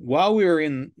 While we were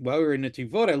in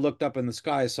Netivot, I looked up in the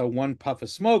sky, I saw one puff of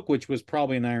smoke, which was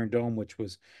probably an Iron Dome, which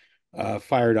was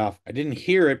fired off. I didn't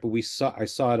hear it, but I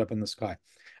saw it up in the sky.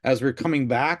 As we're coming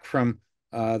back from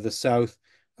the south,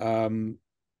 Rabbi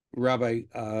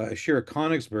Ashira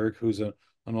Konigsberg, who's an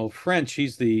old friend,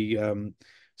 she's the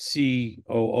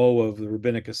COO of the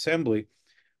Rabbinic Assembly.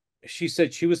 She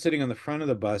said she was sitting on the front of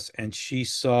the bus and she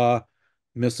saw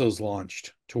missiles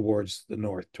launched towards the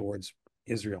north, towards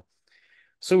Israel.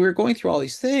 So we were going through all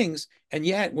these things, and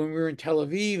yet when we were in Tel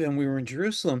Aviv and we were in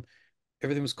Jerusalem,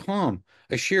 everything was calm.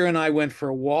 Ashira and I went for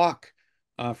a walk,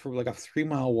 for like a 3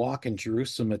 mile walk in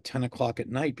Jerusalem at 10 o'clock at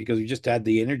night, because we just had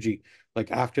the energy, like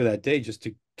after that day, just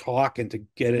to talk and to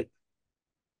get it.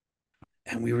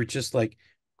 And we were just like,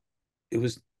 it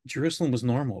was Jerusalem was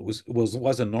normal.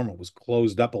 Wasn't normal. It was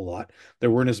closed up a lot. There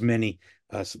weren't as many.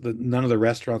 None of the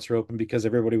restaurants were open because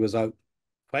everybody was out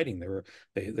fighting.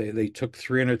 They took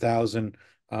 300,000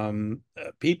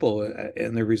 people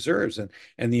in their reserves,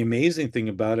 and the amazing thing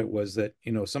about it was that,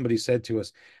 you know, somebody said to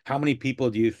us, "How many people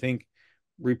do you think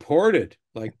reported?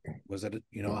 Like, was it,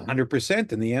 you know,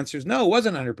 100%?" And the answer is no, it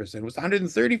wasn't 100%. It was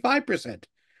 135%.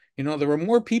 You know, there were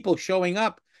more people showing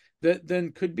up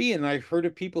than could be. And I've heard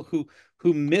of people who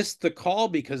missed the call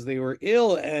because they were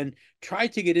ill and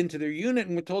tried to get into their unit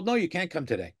and were told, no, you can't come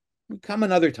today. Come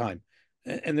another time.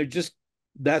 And they're just,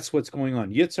 that's what's going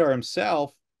on. Yitzhar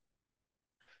himself,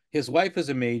 his wife is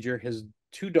a major, his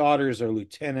two daughters are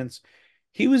lieutenants.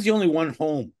 He was the only one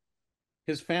home.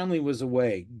 His family was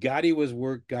away. Gadi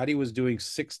was doing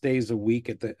 6 days a week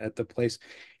at the place.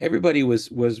 Everybody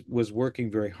was working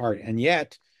very hard. And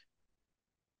yet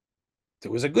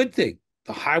there was a good thing.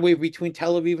 The highway between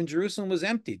Tel Aviv and Jerusalem was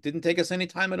empty. It didn't take us any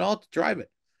time at all to drive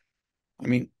it. I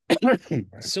mean,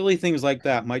 silly things like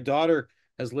that. My daughter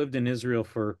has lived in Israel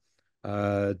for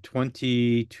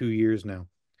 22 years now.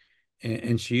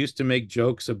 And she used to make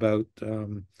jokes about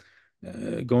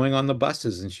going on the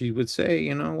buses. And she would say,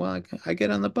 you know, well, I get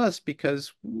on the bus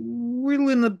because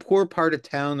we're in the poor part of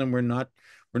town and we're not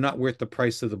worth the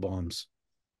price of the bombs.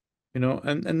 You know,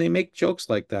 and they make jokes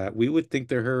like that. We would think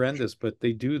they're horrendous, but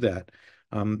they do that.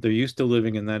 They're used to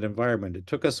living in that environment. It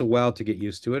took us a while to get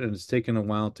used to it, and it's taken a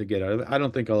while to get out of it. I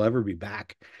don't think I'll ever be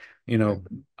back. You know,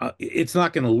 it's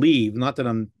not going to leave.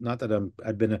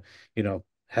 I've been you know,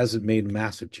 hasn't made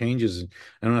massive changes.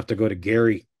 I don't have to go to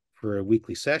Gary for a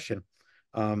weekly session.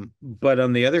 But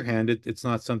on the other hand, it's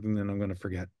not something that I'm going to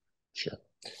forget. Sure.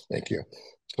 Thank you.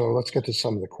 So let's get to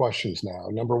some of the questions now.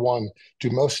 Number one, do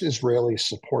most Israelis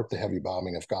support the heavy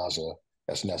bombing of Gaza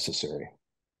as necessary?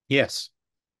 Yes.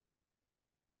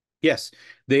 Yes,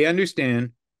 they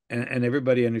understand, and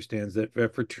everybody understands that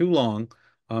for too long,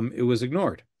 it was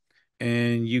ignored.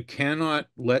 And you cannot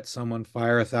let someone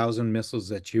fire 1,000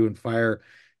 missiles at you and fire,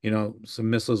 you know, some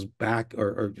missiles back,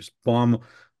 or just bomb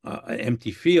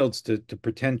empty fields to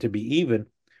pretend to be even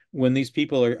when these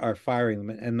people are firing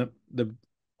them. And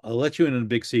I'll let you in on a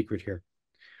big secret here.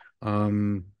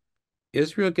 Um,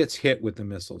 Israel gets hit with the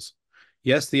missiles.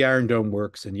 Yes, the Iron Dome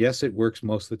works, and yes, it works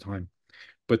most of the time,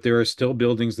 but there are still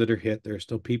buildings that are hit. There are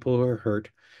still people who are hurt.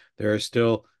 There's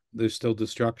still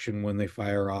destruction when they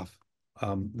fire off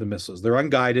the missiles. They're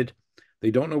unguided. They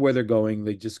don't know where they're going.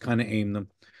 They just kind of aim them.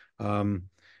 Um,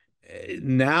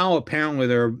 Now apparently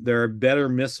there are better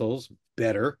missiles,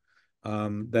 that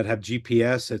have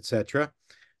GPS, etc.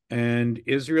 And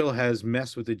Israel has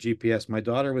messed with the GPS. My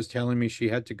daughter was telling me she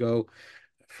had to go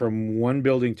from one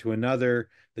building to another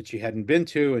that she hadn't been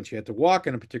to, and she had to walk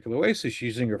in a particular way. So she's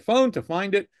using her phone to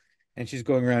find it, and she's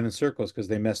going around in circles because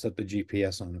they messed up the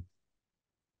GPS on them.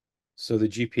 So the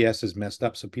GPS is messed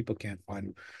up, so people can't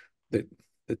find that.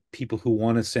 The people who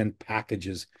want to send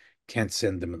packages can't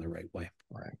send them in the right way.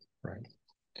 Right, right.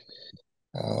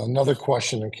 Another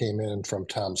question that came in from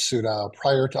Tom Sudow.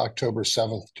 Prior to October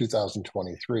 7th,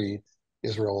 2023,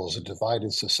 Israel is a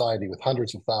divided society with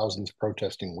hundreds of thousands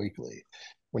protesting weekly.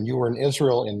 When you were in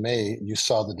Israel in May, you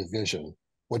saw the division.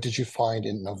 What did you find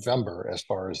in November as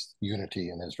far as unity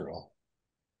in Israel?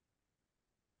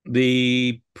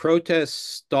 The protests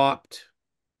stopped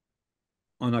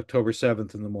on October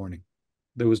 7th in the morning.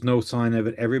 There was no sign of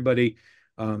it. Everybody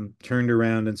turned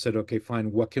around and said, okay,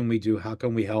 fine, what can we do? How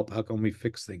can we help? How can we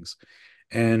fix things?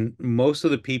 And most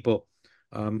of the people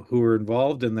who were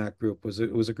involved in that group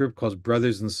it was a group called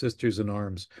Brothers and Sisters in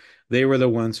Arms. They were the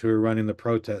ones who were running the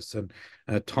protests. And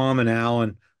Tom and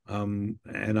Alan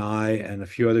and I and a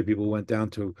few other people went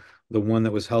down to the one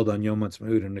that was held on Yom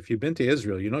Ha'atzmaut. And if you've been to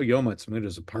Israel, you know Yom Ha'atzmaut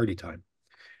is a party time.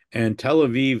 And Tel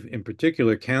Aviv, in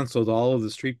particular, canceled all of the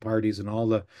street parties and all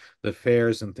the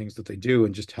fairs and things that they do,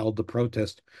 and just held the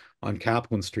protest on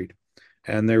Kaplan Street.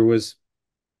 And there was,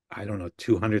 I don't know,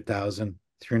 200,000,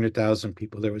 300,000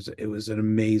 people. It was an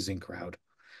amazing crowd,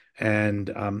 and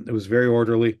it was very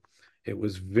orderly. It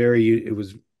was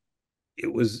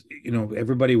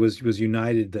everybody was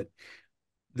united that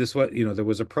there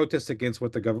was a protest against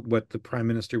what the prime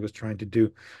minister was trying to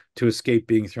do to escape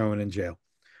being thrown in jail.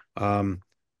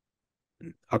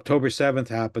 October 7th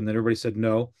happened, and everybody said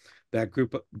no. That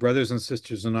group of Brothers and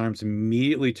Sisters in Arms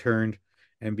immediately turned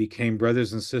and became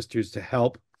brothers and sisters to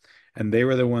help. And they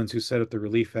were the ones who set up the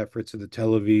relief efforts of the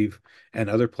Tel Aviv and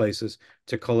other places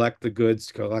to collect the goods,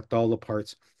 to collect all the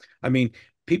parts. I mean,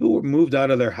 people were moved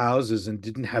out of their houses and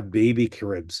didn't have baby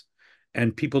cribs,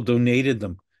 and people donated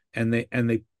them, and they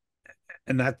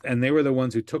were the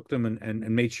ones who took them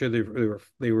and made sure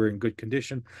they were in good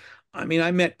condition. I mean, I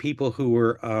met people who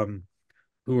were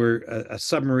a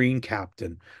submarine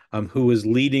captain who was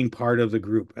leading part of the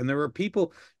group. And there were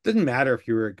people, didn't matter if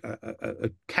you were a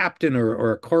captain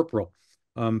or a corporal,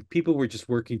 people were just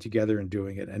working together and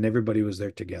doing it, and everybody was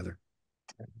there together.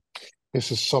 This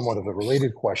is somewhat of a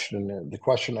related question. The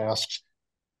question asks,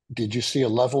 did you see a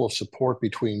level of support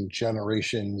between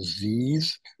Generation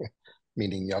Zs,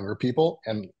 meaning younger people,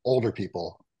 and older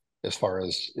people as far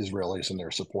as Israelis and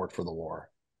their support for the war?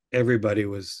 Everybody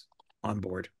was on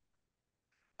board.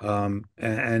 And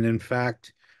in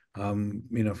fact,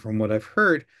 from what I've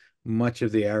heard, much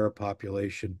of the Arab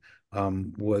population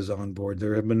was on board.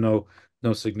 There have been no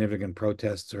significant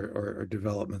protests or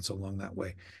developments along that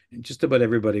way. And just about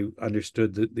everybody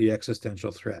understood the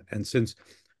existential threat. And since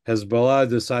Hezbollah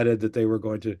decided that they were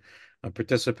going to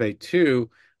participate too,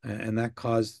 and that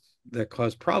caused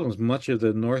problems. Much of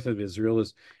the north of Israel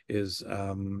is there's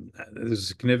a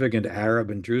significant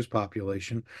Arab and Druze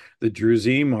population. The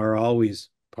Druzim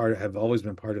have always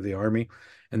been part of the army,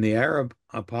 and the Arab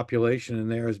population in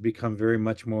there has become very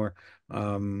much more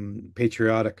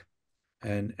patriotic,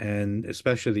 and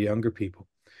especially the younger people.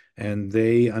 And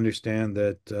they understand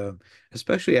that,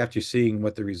 especially after seeing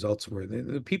what the results were,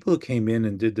 the people who came in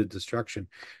and did the destruction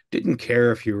didn't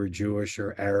care if you were Jewish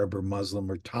or Arab or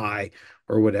Muslim or Thai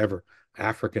or whatever,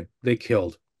 African. They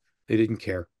killed. They didn't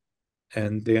care.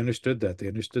 And they understood that. They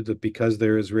understood that because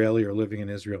they're Israeli or living in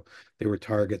Israel, they were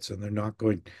targets, and they weren't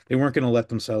going to let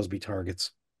themselves be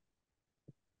targets.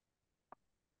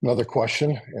 Another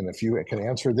question, and if you can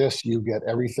answer this, you get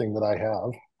everything that I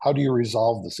have. How do you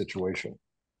resolve the situation?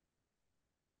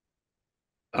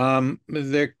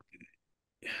 Okay,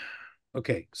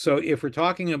 so if we're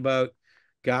talking about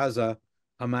Gaza,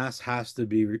 Hamas has to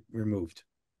be removed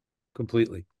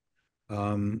completely.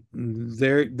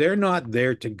 They're not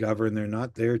there to govern. They're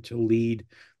not there to lead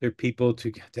their people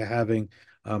to having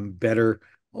better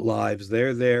lives.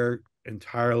 They're there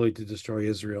entirely to destroy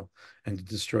Israel and to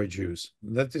destroy Jews.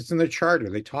 It's in their charter.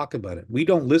 They talk about it. We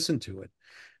don't listen to it,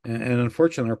 and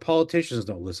unfortunately, our politicians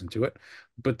don't listen to it.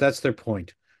 But that's their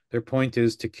point. Their point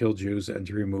is to kill Jews and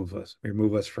to remove us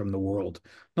from the world,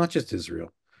 not just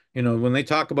Israel. When they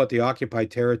talk about the occupied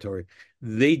territory,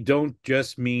 they don't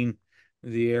just mean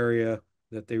the area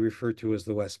that they refer to as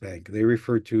the West Bank. They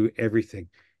refer to everything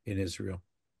in Israel.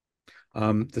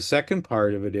 The second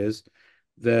part of it is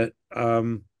that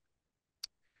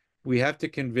we have to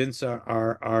convince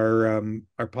our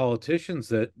politicians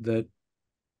that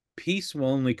peace will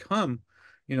only come,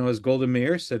 as Golda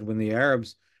Meir said, when the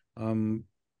Arabs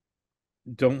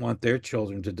don't want their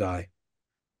children to die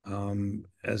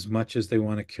as much as they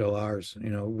want to kill ours.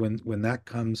 When that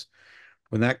comes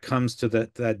to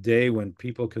that day when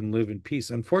people can live in peace.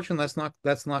 Unfortunately,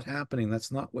 that's not happening.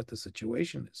 That's not what the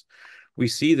situation is. We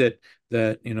see that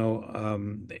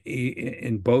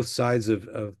in both sides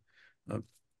of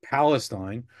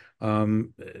Palestine,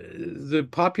 the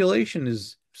population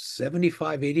is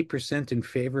 75-80% in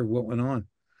favor of what went on.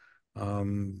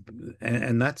 Um,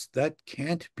 and that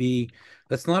can't be,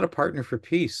 that's not a partner for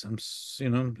peace.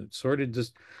 Sort of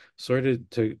just sort of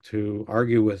to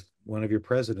argue with one of your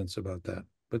presidents about that,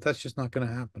 but that's just not going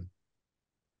to happen.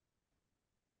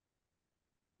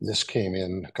 This came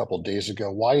in a couple of days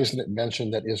ago. Why isn't it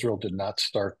mentioned that Israel did not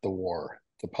start the war?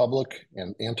 The public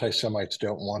and anti-Semites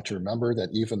don't want to remember that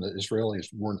even the Israelis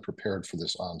weren't prepared for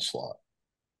this onslaught.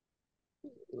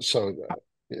 So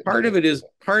Part of it is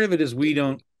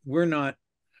we're not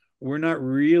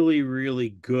really, really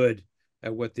good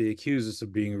at what they accuse us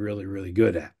of being really, really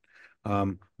good at.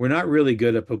 We're not really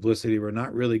good at publicity. We're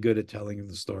not really good at telling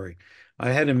the story. I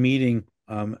had a meeting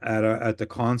at the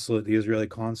consulate, the Israeli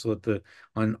consulate,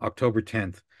 on October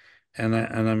 10th, and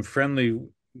I'm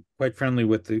quite friendly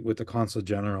with the consul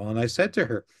general. And I said to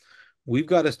her, we've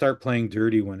got to start playing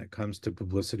dirty when it comes to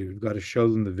publicity. We've got to show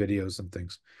them the videos and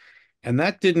things. And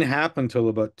that didn't happen until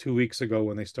about 2 weeks ago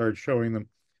when they started showing them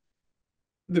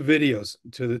the videos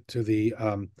to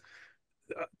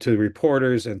the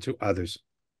reporters and to others.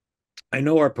 I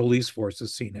know our police force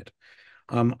has seen it.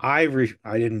 I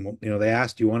didn't, they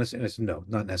asked, do you want to see it? I said, no,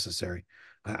 not necessary.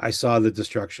 I saw the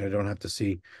destruction. I don't have to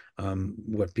see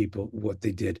what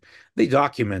they did. They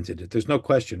documented it. There's no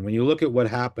question. When you look at what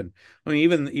happened, I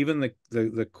mean, even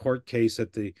the court case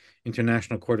at the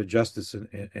International Court of Justice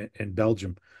in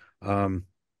Belgium, or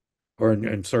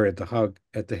I'm sorry,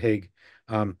 at the Hague,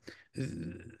 um,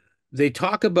 they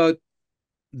talk about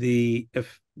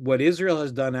if what Israel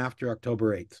has done after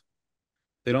October 8th.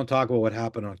 They don't talk about what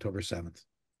happened on October 7th.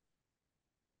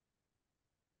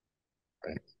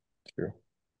 right, true.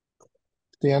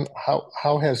 Dan,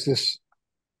 how has this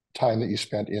time that you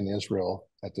spent in Israel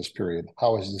at this period,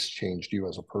 how has this changed you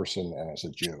as a person and as a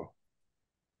Jew?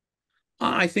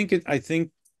 I think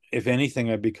if anything,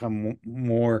 I've become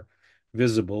more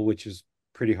visible, which is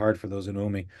pretty hard for those who know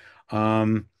me.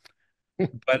 Um,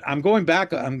 but I'm going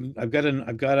back. I've got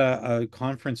a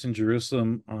conference in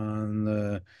Jerusalem on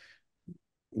the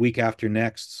week after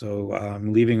next, so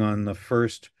I'm leaving on the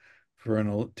first for a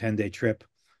 10-day trip.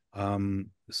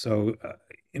 So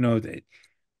you know,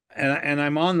 and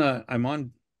I'm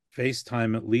on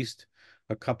FaceTime at least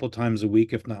a couple times a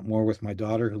week, if not more, with my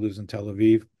daughter who lives in Tel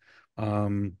Aviv.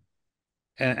 Um,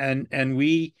 and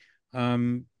we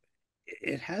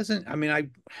it hasn't, I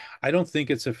mean, I don't think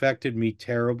it's affected me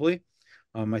terribly.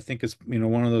 I think it's,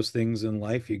 one of those things in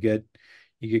life. You get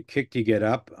kicked, you get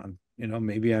up.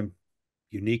 Maybe I'm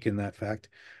unique in that fact,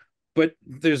 but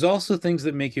there's also things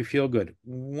that make you feel good.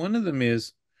 One of them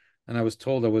is, and I was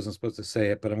told I wasn't supposed to say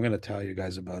it, but I'm going to tell you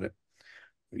guys about it.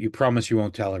 You promise you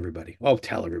won't tell everybody. Oh,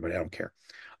 tell everybody. I don't care.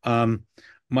 Um,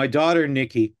 my daughter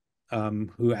Nikki,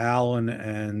 who Alan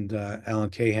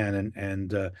Cahan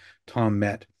and Tom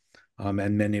met,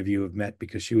 and many of you have met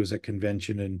because she was at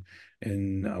convention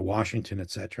in Washington,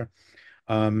 etc.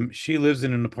 She lives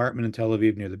in an apartment in Tel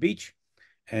Aviv near the beach,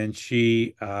 and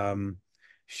she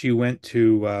went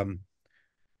to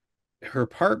her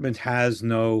apartment has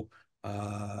no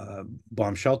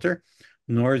bomb shelter,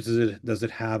 nor does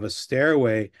it have a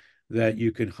stairway that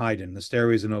you can hide in. The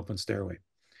stairway is an open stairway,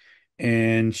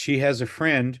 and she has a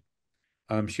friend.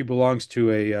 She belongs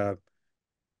to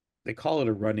they call it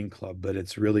a running club, but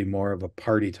it's really more of a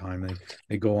party time.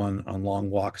 They go on long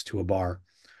walks to a bar,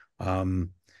 um,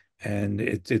 and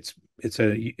it's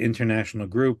a international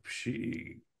group.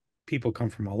 People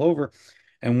come from all over,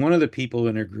 and one of the people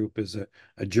in her group is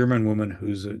a German woman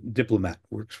who's a diplomat,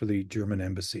 works for the German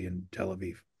embassy in Tel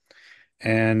Aviv.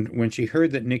 And when she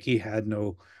heard that Nikki had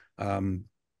um,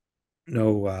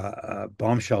 no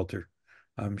bomb shelter,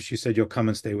 she said, "You'll come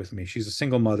and stay with me." She's a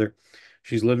single mother.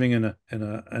 She's living in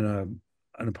an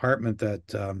apartment that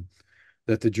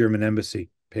the German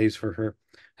embassy pays for her,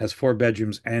 has 4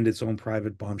 bedrooms and its own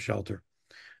private bomb shelter.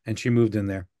 And she moved in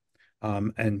there,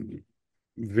 and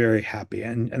very happy.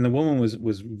 And the woman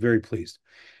was very pleased.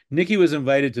 Nikki was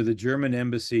invited to the German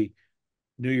embassy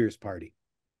New Year's party,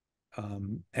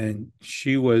 and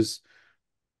she was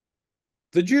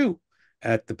the Jew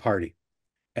at the party,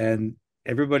 and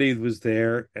everybody was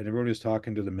there, and everybody was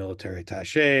talking to the military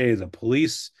attaché, the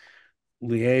police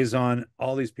liaison.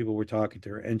 All these people were talking to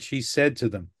her, and she said to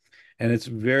them, and it's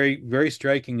very, very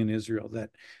striking in Israel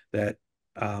that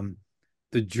um,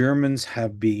 the Germans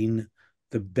have been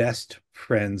the best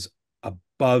friends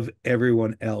above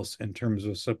everyone else in terms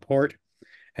of support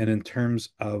and in terms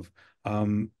of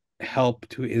help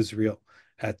to Israel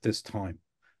at this time,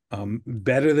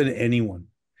 better than anyone.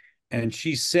 And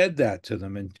she said that to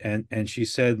them, and she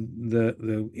said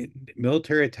the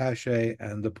military attaché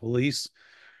and the police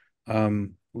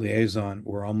liaison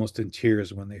were almost in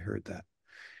tears when they heard that.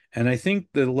 And I think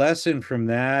the lesson from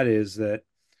that is that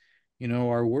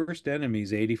our worst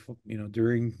enemies,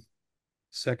 during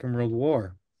Second World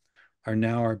War, are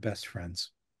now our best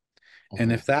friends.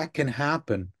 And if that can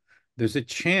happen, there's a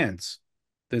chance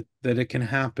that it can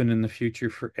happen in the future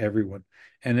for everyone.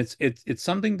 And it's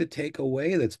something to take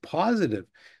away that's positive,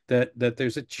 that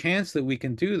there's a chance that we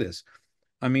can do this.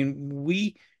 I mean,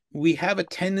 we have a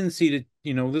tendency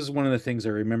to, this is one of the things I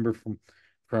remember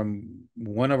from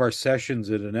one of our sessions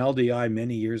at an LDI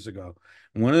many years ago.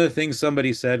 One of the things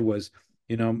somebody said was,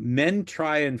 men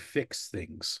try and fix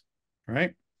things,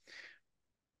 right?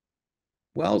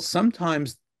 Well,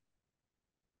 sometimes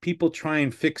people try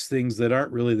and fix things that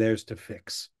aren't really theirs to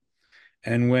fix.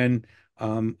 And when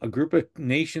a group of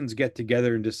nations get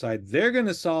together and decide they're going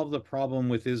to solve the problem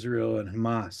with Israel and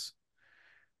Hamas,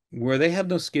 where they have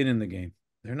no skin in the game,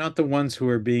 they're not the ones who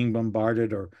are being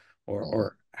bombarded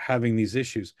or having these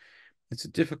issues. It's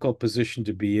a difficult position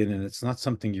to be in, and it's not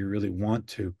something you really want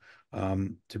to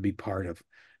be part of.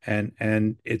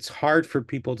 And it's hard for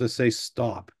people to say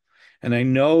stop. And I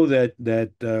know that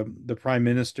the Prime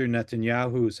Minister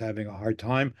Netanyahu is having a hard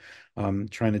time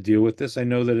trying to deal with this. I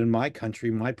know that in my country,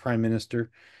 my Prime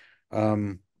Minister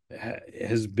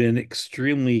has been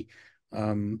extremely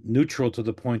neutral to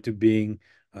the point of being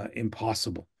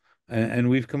impossible, and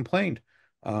we've complained.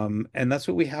 And that's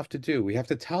what we have to do. We have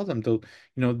to tell them, though,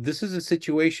 this is a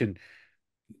situation.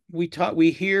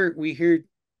 We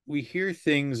hear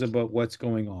things about what's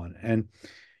going on, and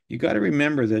you got to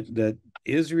remember that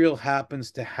Israel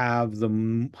happens to have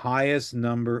the highest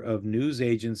number of news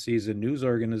agencies and news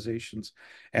organizations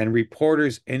and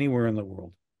reporters anywhere in the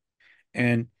world.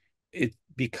 And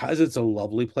because it's a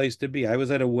lovely place to be. I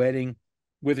was at a wedding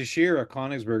with Ashira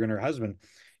Konigsberg and her husband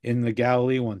in the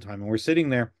Galilee one time, and we're sitting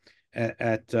there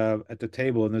at the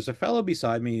table, and there's a fellow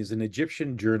beside me. He's an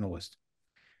Egyptian journalist,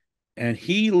 and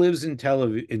he lives in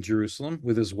Jerusalem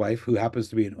with his wife, who happens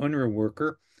to be an UNRWA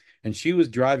worker, and she was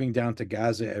driving down to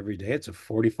Gaza every day. It's a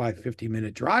 45,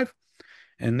 50-minute drive,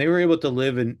 and they were able to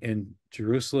live in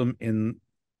Jerusalem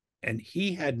and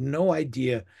he had no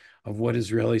idea of what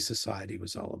Israeli society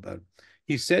was all about.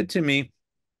 He said to me,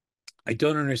 I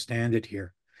don't understand it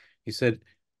here. He said,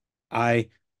 I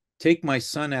take my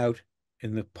son out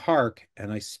in the park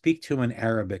and I speak to him in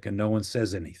Arabic and no one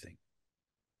says anything.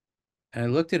 And I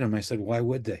looked at him, I said, why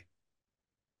would they?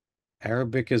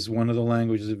 Arabic is one of the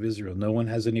languages of Israel. No one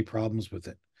has any problems with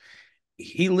it.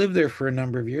 He lived there for a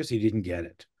number of years. He didn't get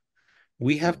it.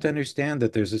 We have to understand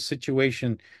that there's a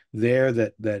situation there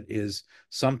that is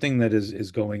something that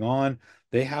is going on.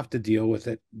 They have to deal with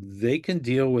it. They can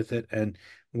deal with it, and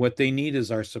what they need is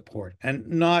our support, and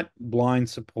not blind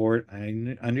support.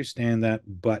 I understand that,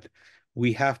 but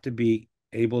we have to be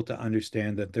able to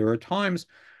understand that there are times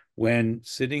when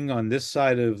sitting on this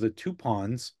side of the two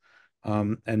ponds,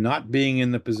 and not being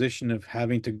in the position of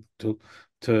having to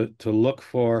look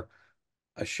for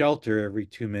a shelter every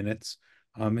 2 minutes.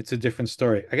 It's a different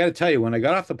story. I got to tell you, when I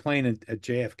got off the plane at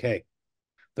JFK,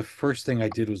 the first thing I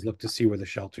did was look to see where the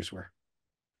shelters were.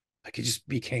 Like, it just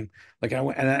became like I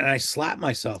went and I slapped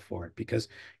myself for it, because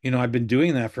I've been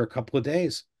doing that for a couple of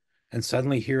days, and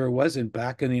suddenly here I was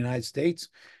back in the United States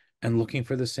and looking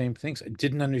for the same things. I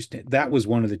didn't understand. That was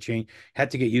one of the change.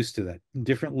 Had to get used to that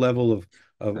different level of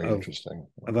Very interesting.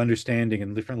 of understanding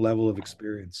and different level of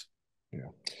experience. Yeah.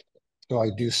 So I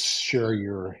do share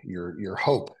your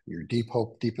hope, your deep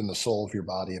hope, deep in the soul of your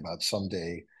body, about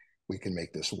someday we can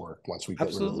make this work once we get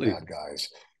rid of the bad guys.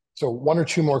 So one or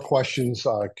two more questions.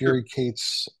 Gary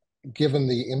Cates, given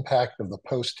the impact of the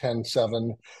post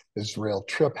 10/7 Israel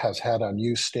trip has had on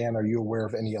you, Stan, are you aware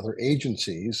of any other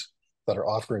agencies that are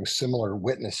offering similar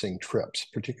witnessing trips,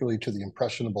 particularly to the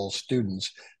impressionable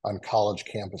students on college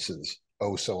campuses?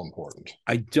 Oh, so important.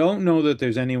 I don't know that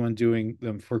there's anyone doing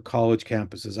them for college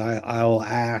campuses. I'll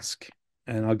ask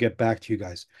and I'll get back to you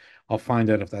guys. I'll find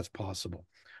out if that's possible.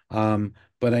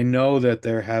 But I know that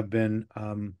there have been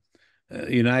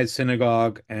United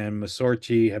Synagogue and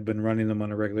Masorti have been running them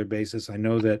on a regular basis. I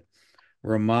know that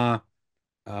Ramah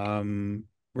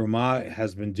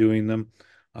has been doing them.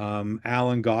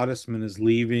 Alan Gottesman is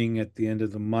leaving at the end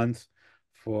of the month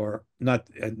for not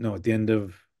no at the end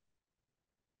of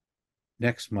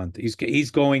next month.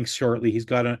 He's going shortly. He's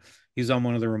on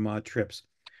one of the Ramah trips.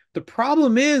 The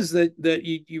problem is that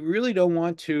you really don't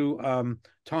want to.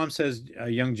 Tom says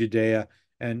Young Judea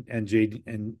and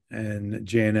JNF,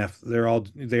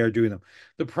 they are doing them.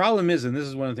 The problem is, and this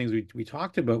is one of the things we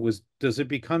talked about, was, does it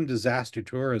become disaster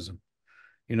tourism?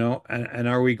 And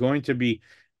are we going to be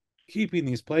keeping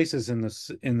these places in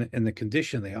the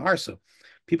condition they are, so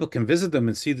people can visit them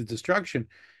and see the destruction?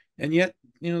 And yet,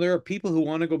 there are people who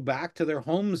want to go back to their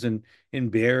homes in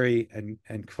Be'eri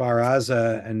and Kfar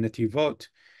Aza and Netivot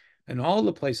and all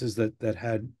the places that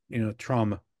had,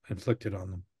 trauma inflicted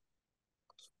on them.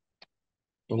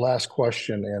 The last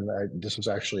question, and this was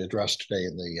actually addressed today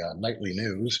in the nightly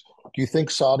news. Do you think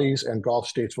Saudis and Gulf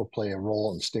states will play a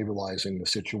role in stabilizing the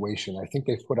situation? I think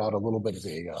they've put out a little bit of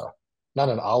not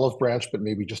an olive branch, but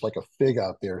maybe just like a fig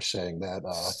out there saying that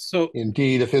So,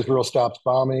 indeed, if Israel stops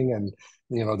bombing and,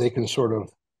 they can sort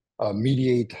of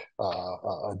mediate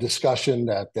a discussion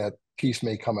that peace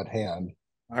may come at hand.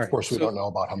 all Of right. course, we So, don't know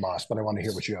about Hamas, but I want to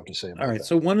hear what you have to say all about right. that.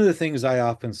 So one of the things I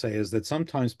often say is that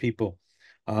sometimes people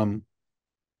um,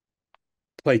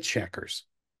 play checkers.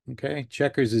 Okay,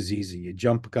 checkers is easy. You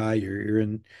jump a guy, you're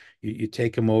in, you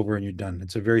take him over, and you're done.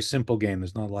 It's a very simple game.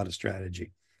 There's not a lot of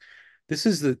strategy. This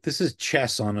is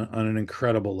chess on an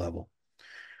incredible level.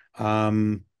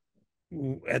 Um,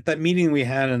 at that meeting we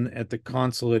had at the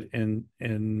consulate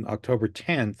in October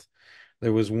 10th,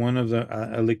 there was one of the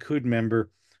a Likud member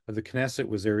of the Knesset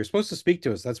was there. He was supposed to speak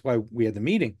to us. That's why we had the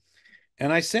meeting.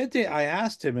 And I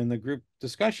asked him in the group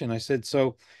discussion, I said,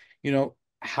 so,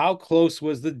 how close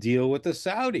was the deal with the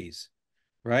Saudis?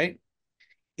 Right?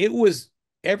 It was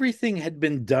everything had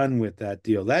been done with that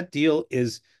deal. That deal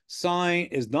is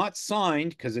not signed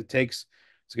because it's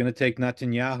going to take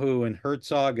Netanyahu and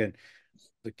Herzog and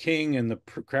the king and the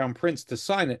crown prince to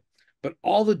sign it, but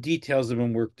all the details have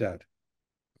been worked out.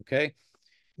 Okay.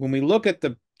 When we look at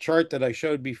the chart that I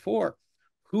showed before,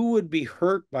 who would be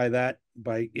hurt by that,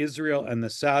 by Israel and the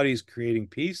Saudis creating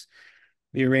peace?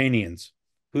 The Iranians.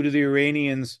 Who do the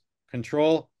Iranians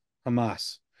control?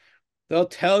 Hamas. They'll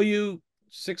tell you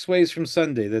 6 ways from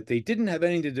Sunday that they didn't have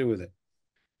anything to do with it.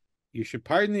 You should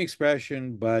pardon the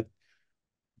expression, but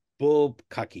bull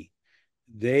cucky.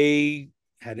 They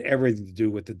had everything to do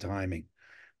with the timing.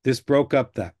 This broke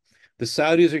up that. The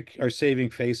Saudis are saving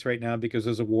face right now because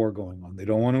there's a war going on. They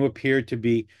don't want to appear to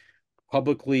be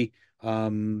publicly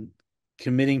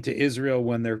committing to Israel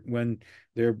when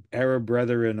their Arab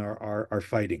brethren are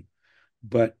fighting.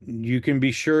 But you can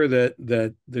be sure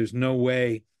that there's no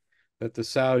way that the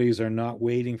Saudis are not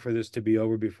waiting for this to be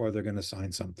over before they're going to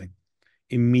sign something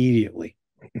immediately.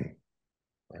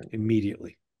 Right.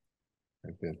 Immediately.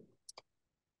 Very good.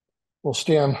 Well,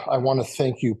 Stan, I want to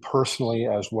thank you personally,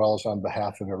 as well as on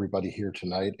behalf of everybody here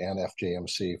tonight and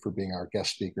FJMC, for being our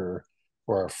guest speaker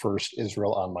for our first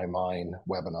Israel on My Mind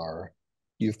webinar.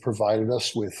 You've provided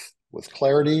us with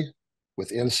clarity,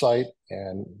 with insight,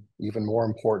 and even more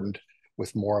important,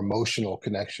 with more emotional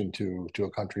connection to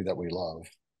a country that we love.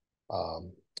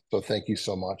 So thank you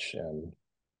so much, and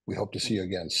we hope to see you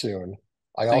again soon.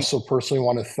 I also personally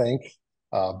want to thank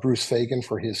Bruce Fagan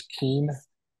for his keen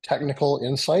technical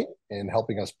insight in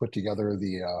helping us put together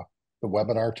the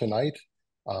webinar tonight.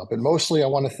 But mostly I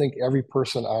want to thank every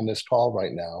person on this call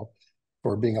right now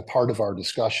for being a part of our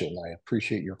discussion. I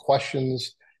appreciate your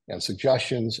questions and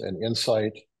suggestions and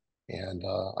insight, and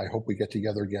I hope we get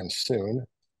together again soon.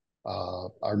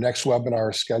 Our next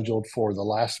webinar is scheduled for the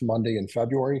last Monday in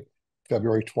February,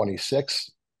 February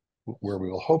 26th, where we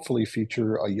will hopefully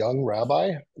feature a young rabbi,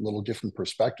 a little different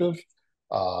perspective,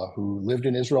 who lived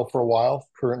in Israel for a while,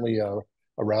 currently a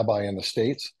rabbi in the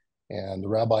States, and the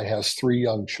rabbi has 3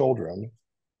 young children.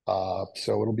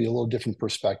 So it'll be a little different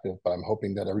perspective, but I'm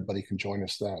hoping that everybody can join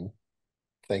us then.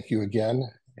 Thank you again,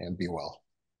 and be well.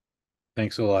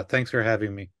 Thanks a lot. Thanks for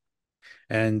having me.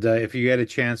 And if you get a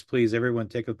chance, please, everyone,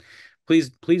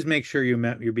 please make sure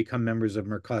you become members of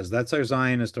Merkaz. That's our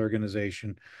Zionist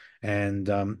organization, and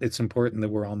it's important that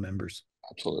we're all members.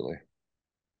 Absolutely.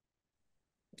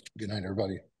 Good night,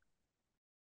 everybody.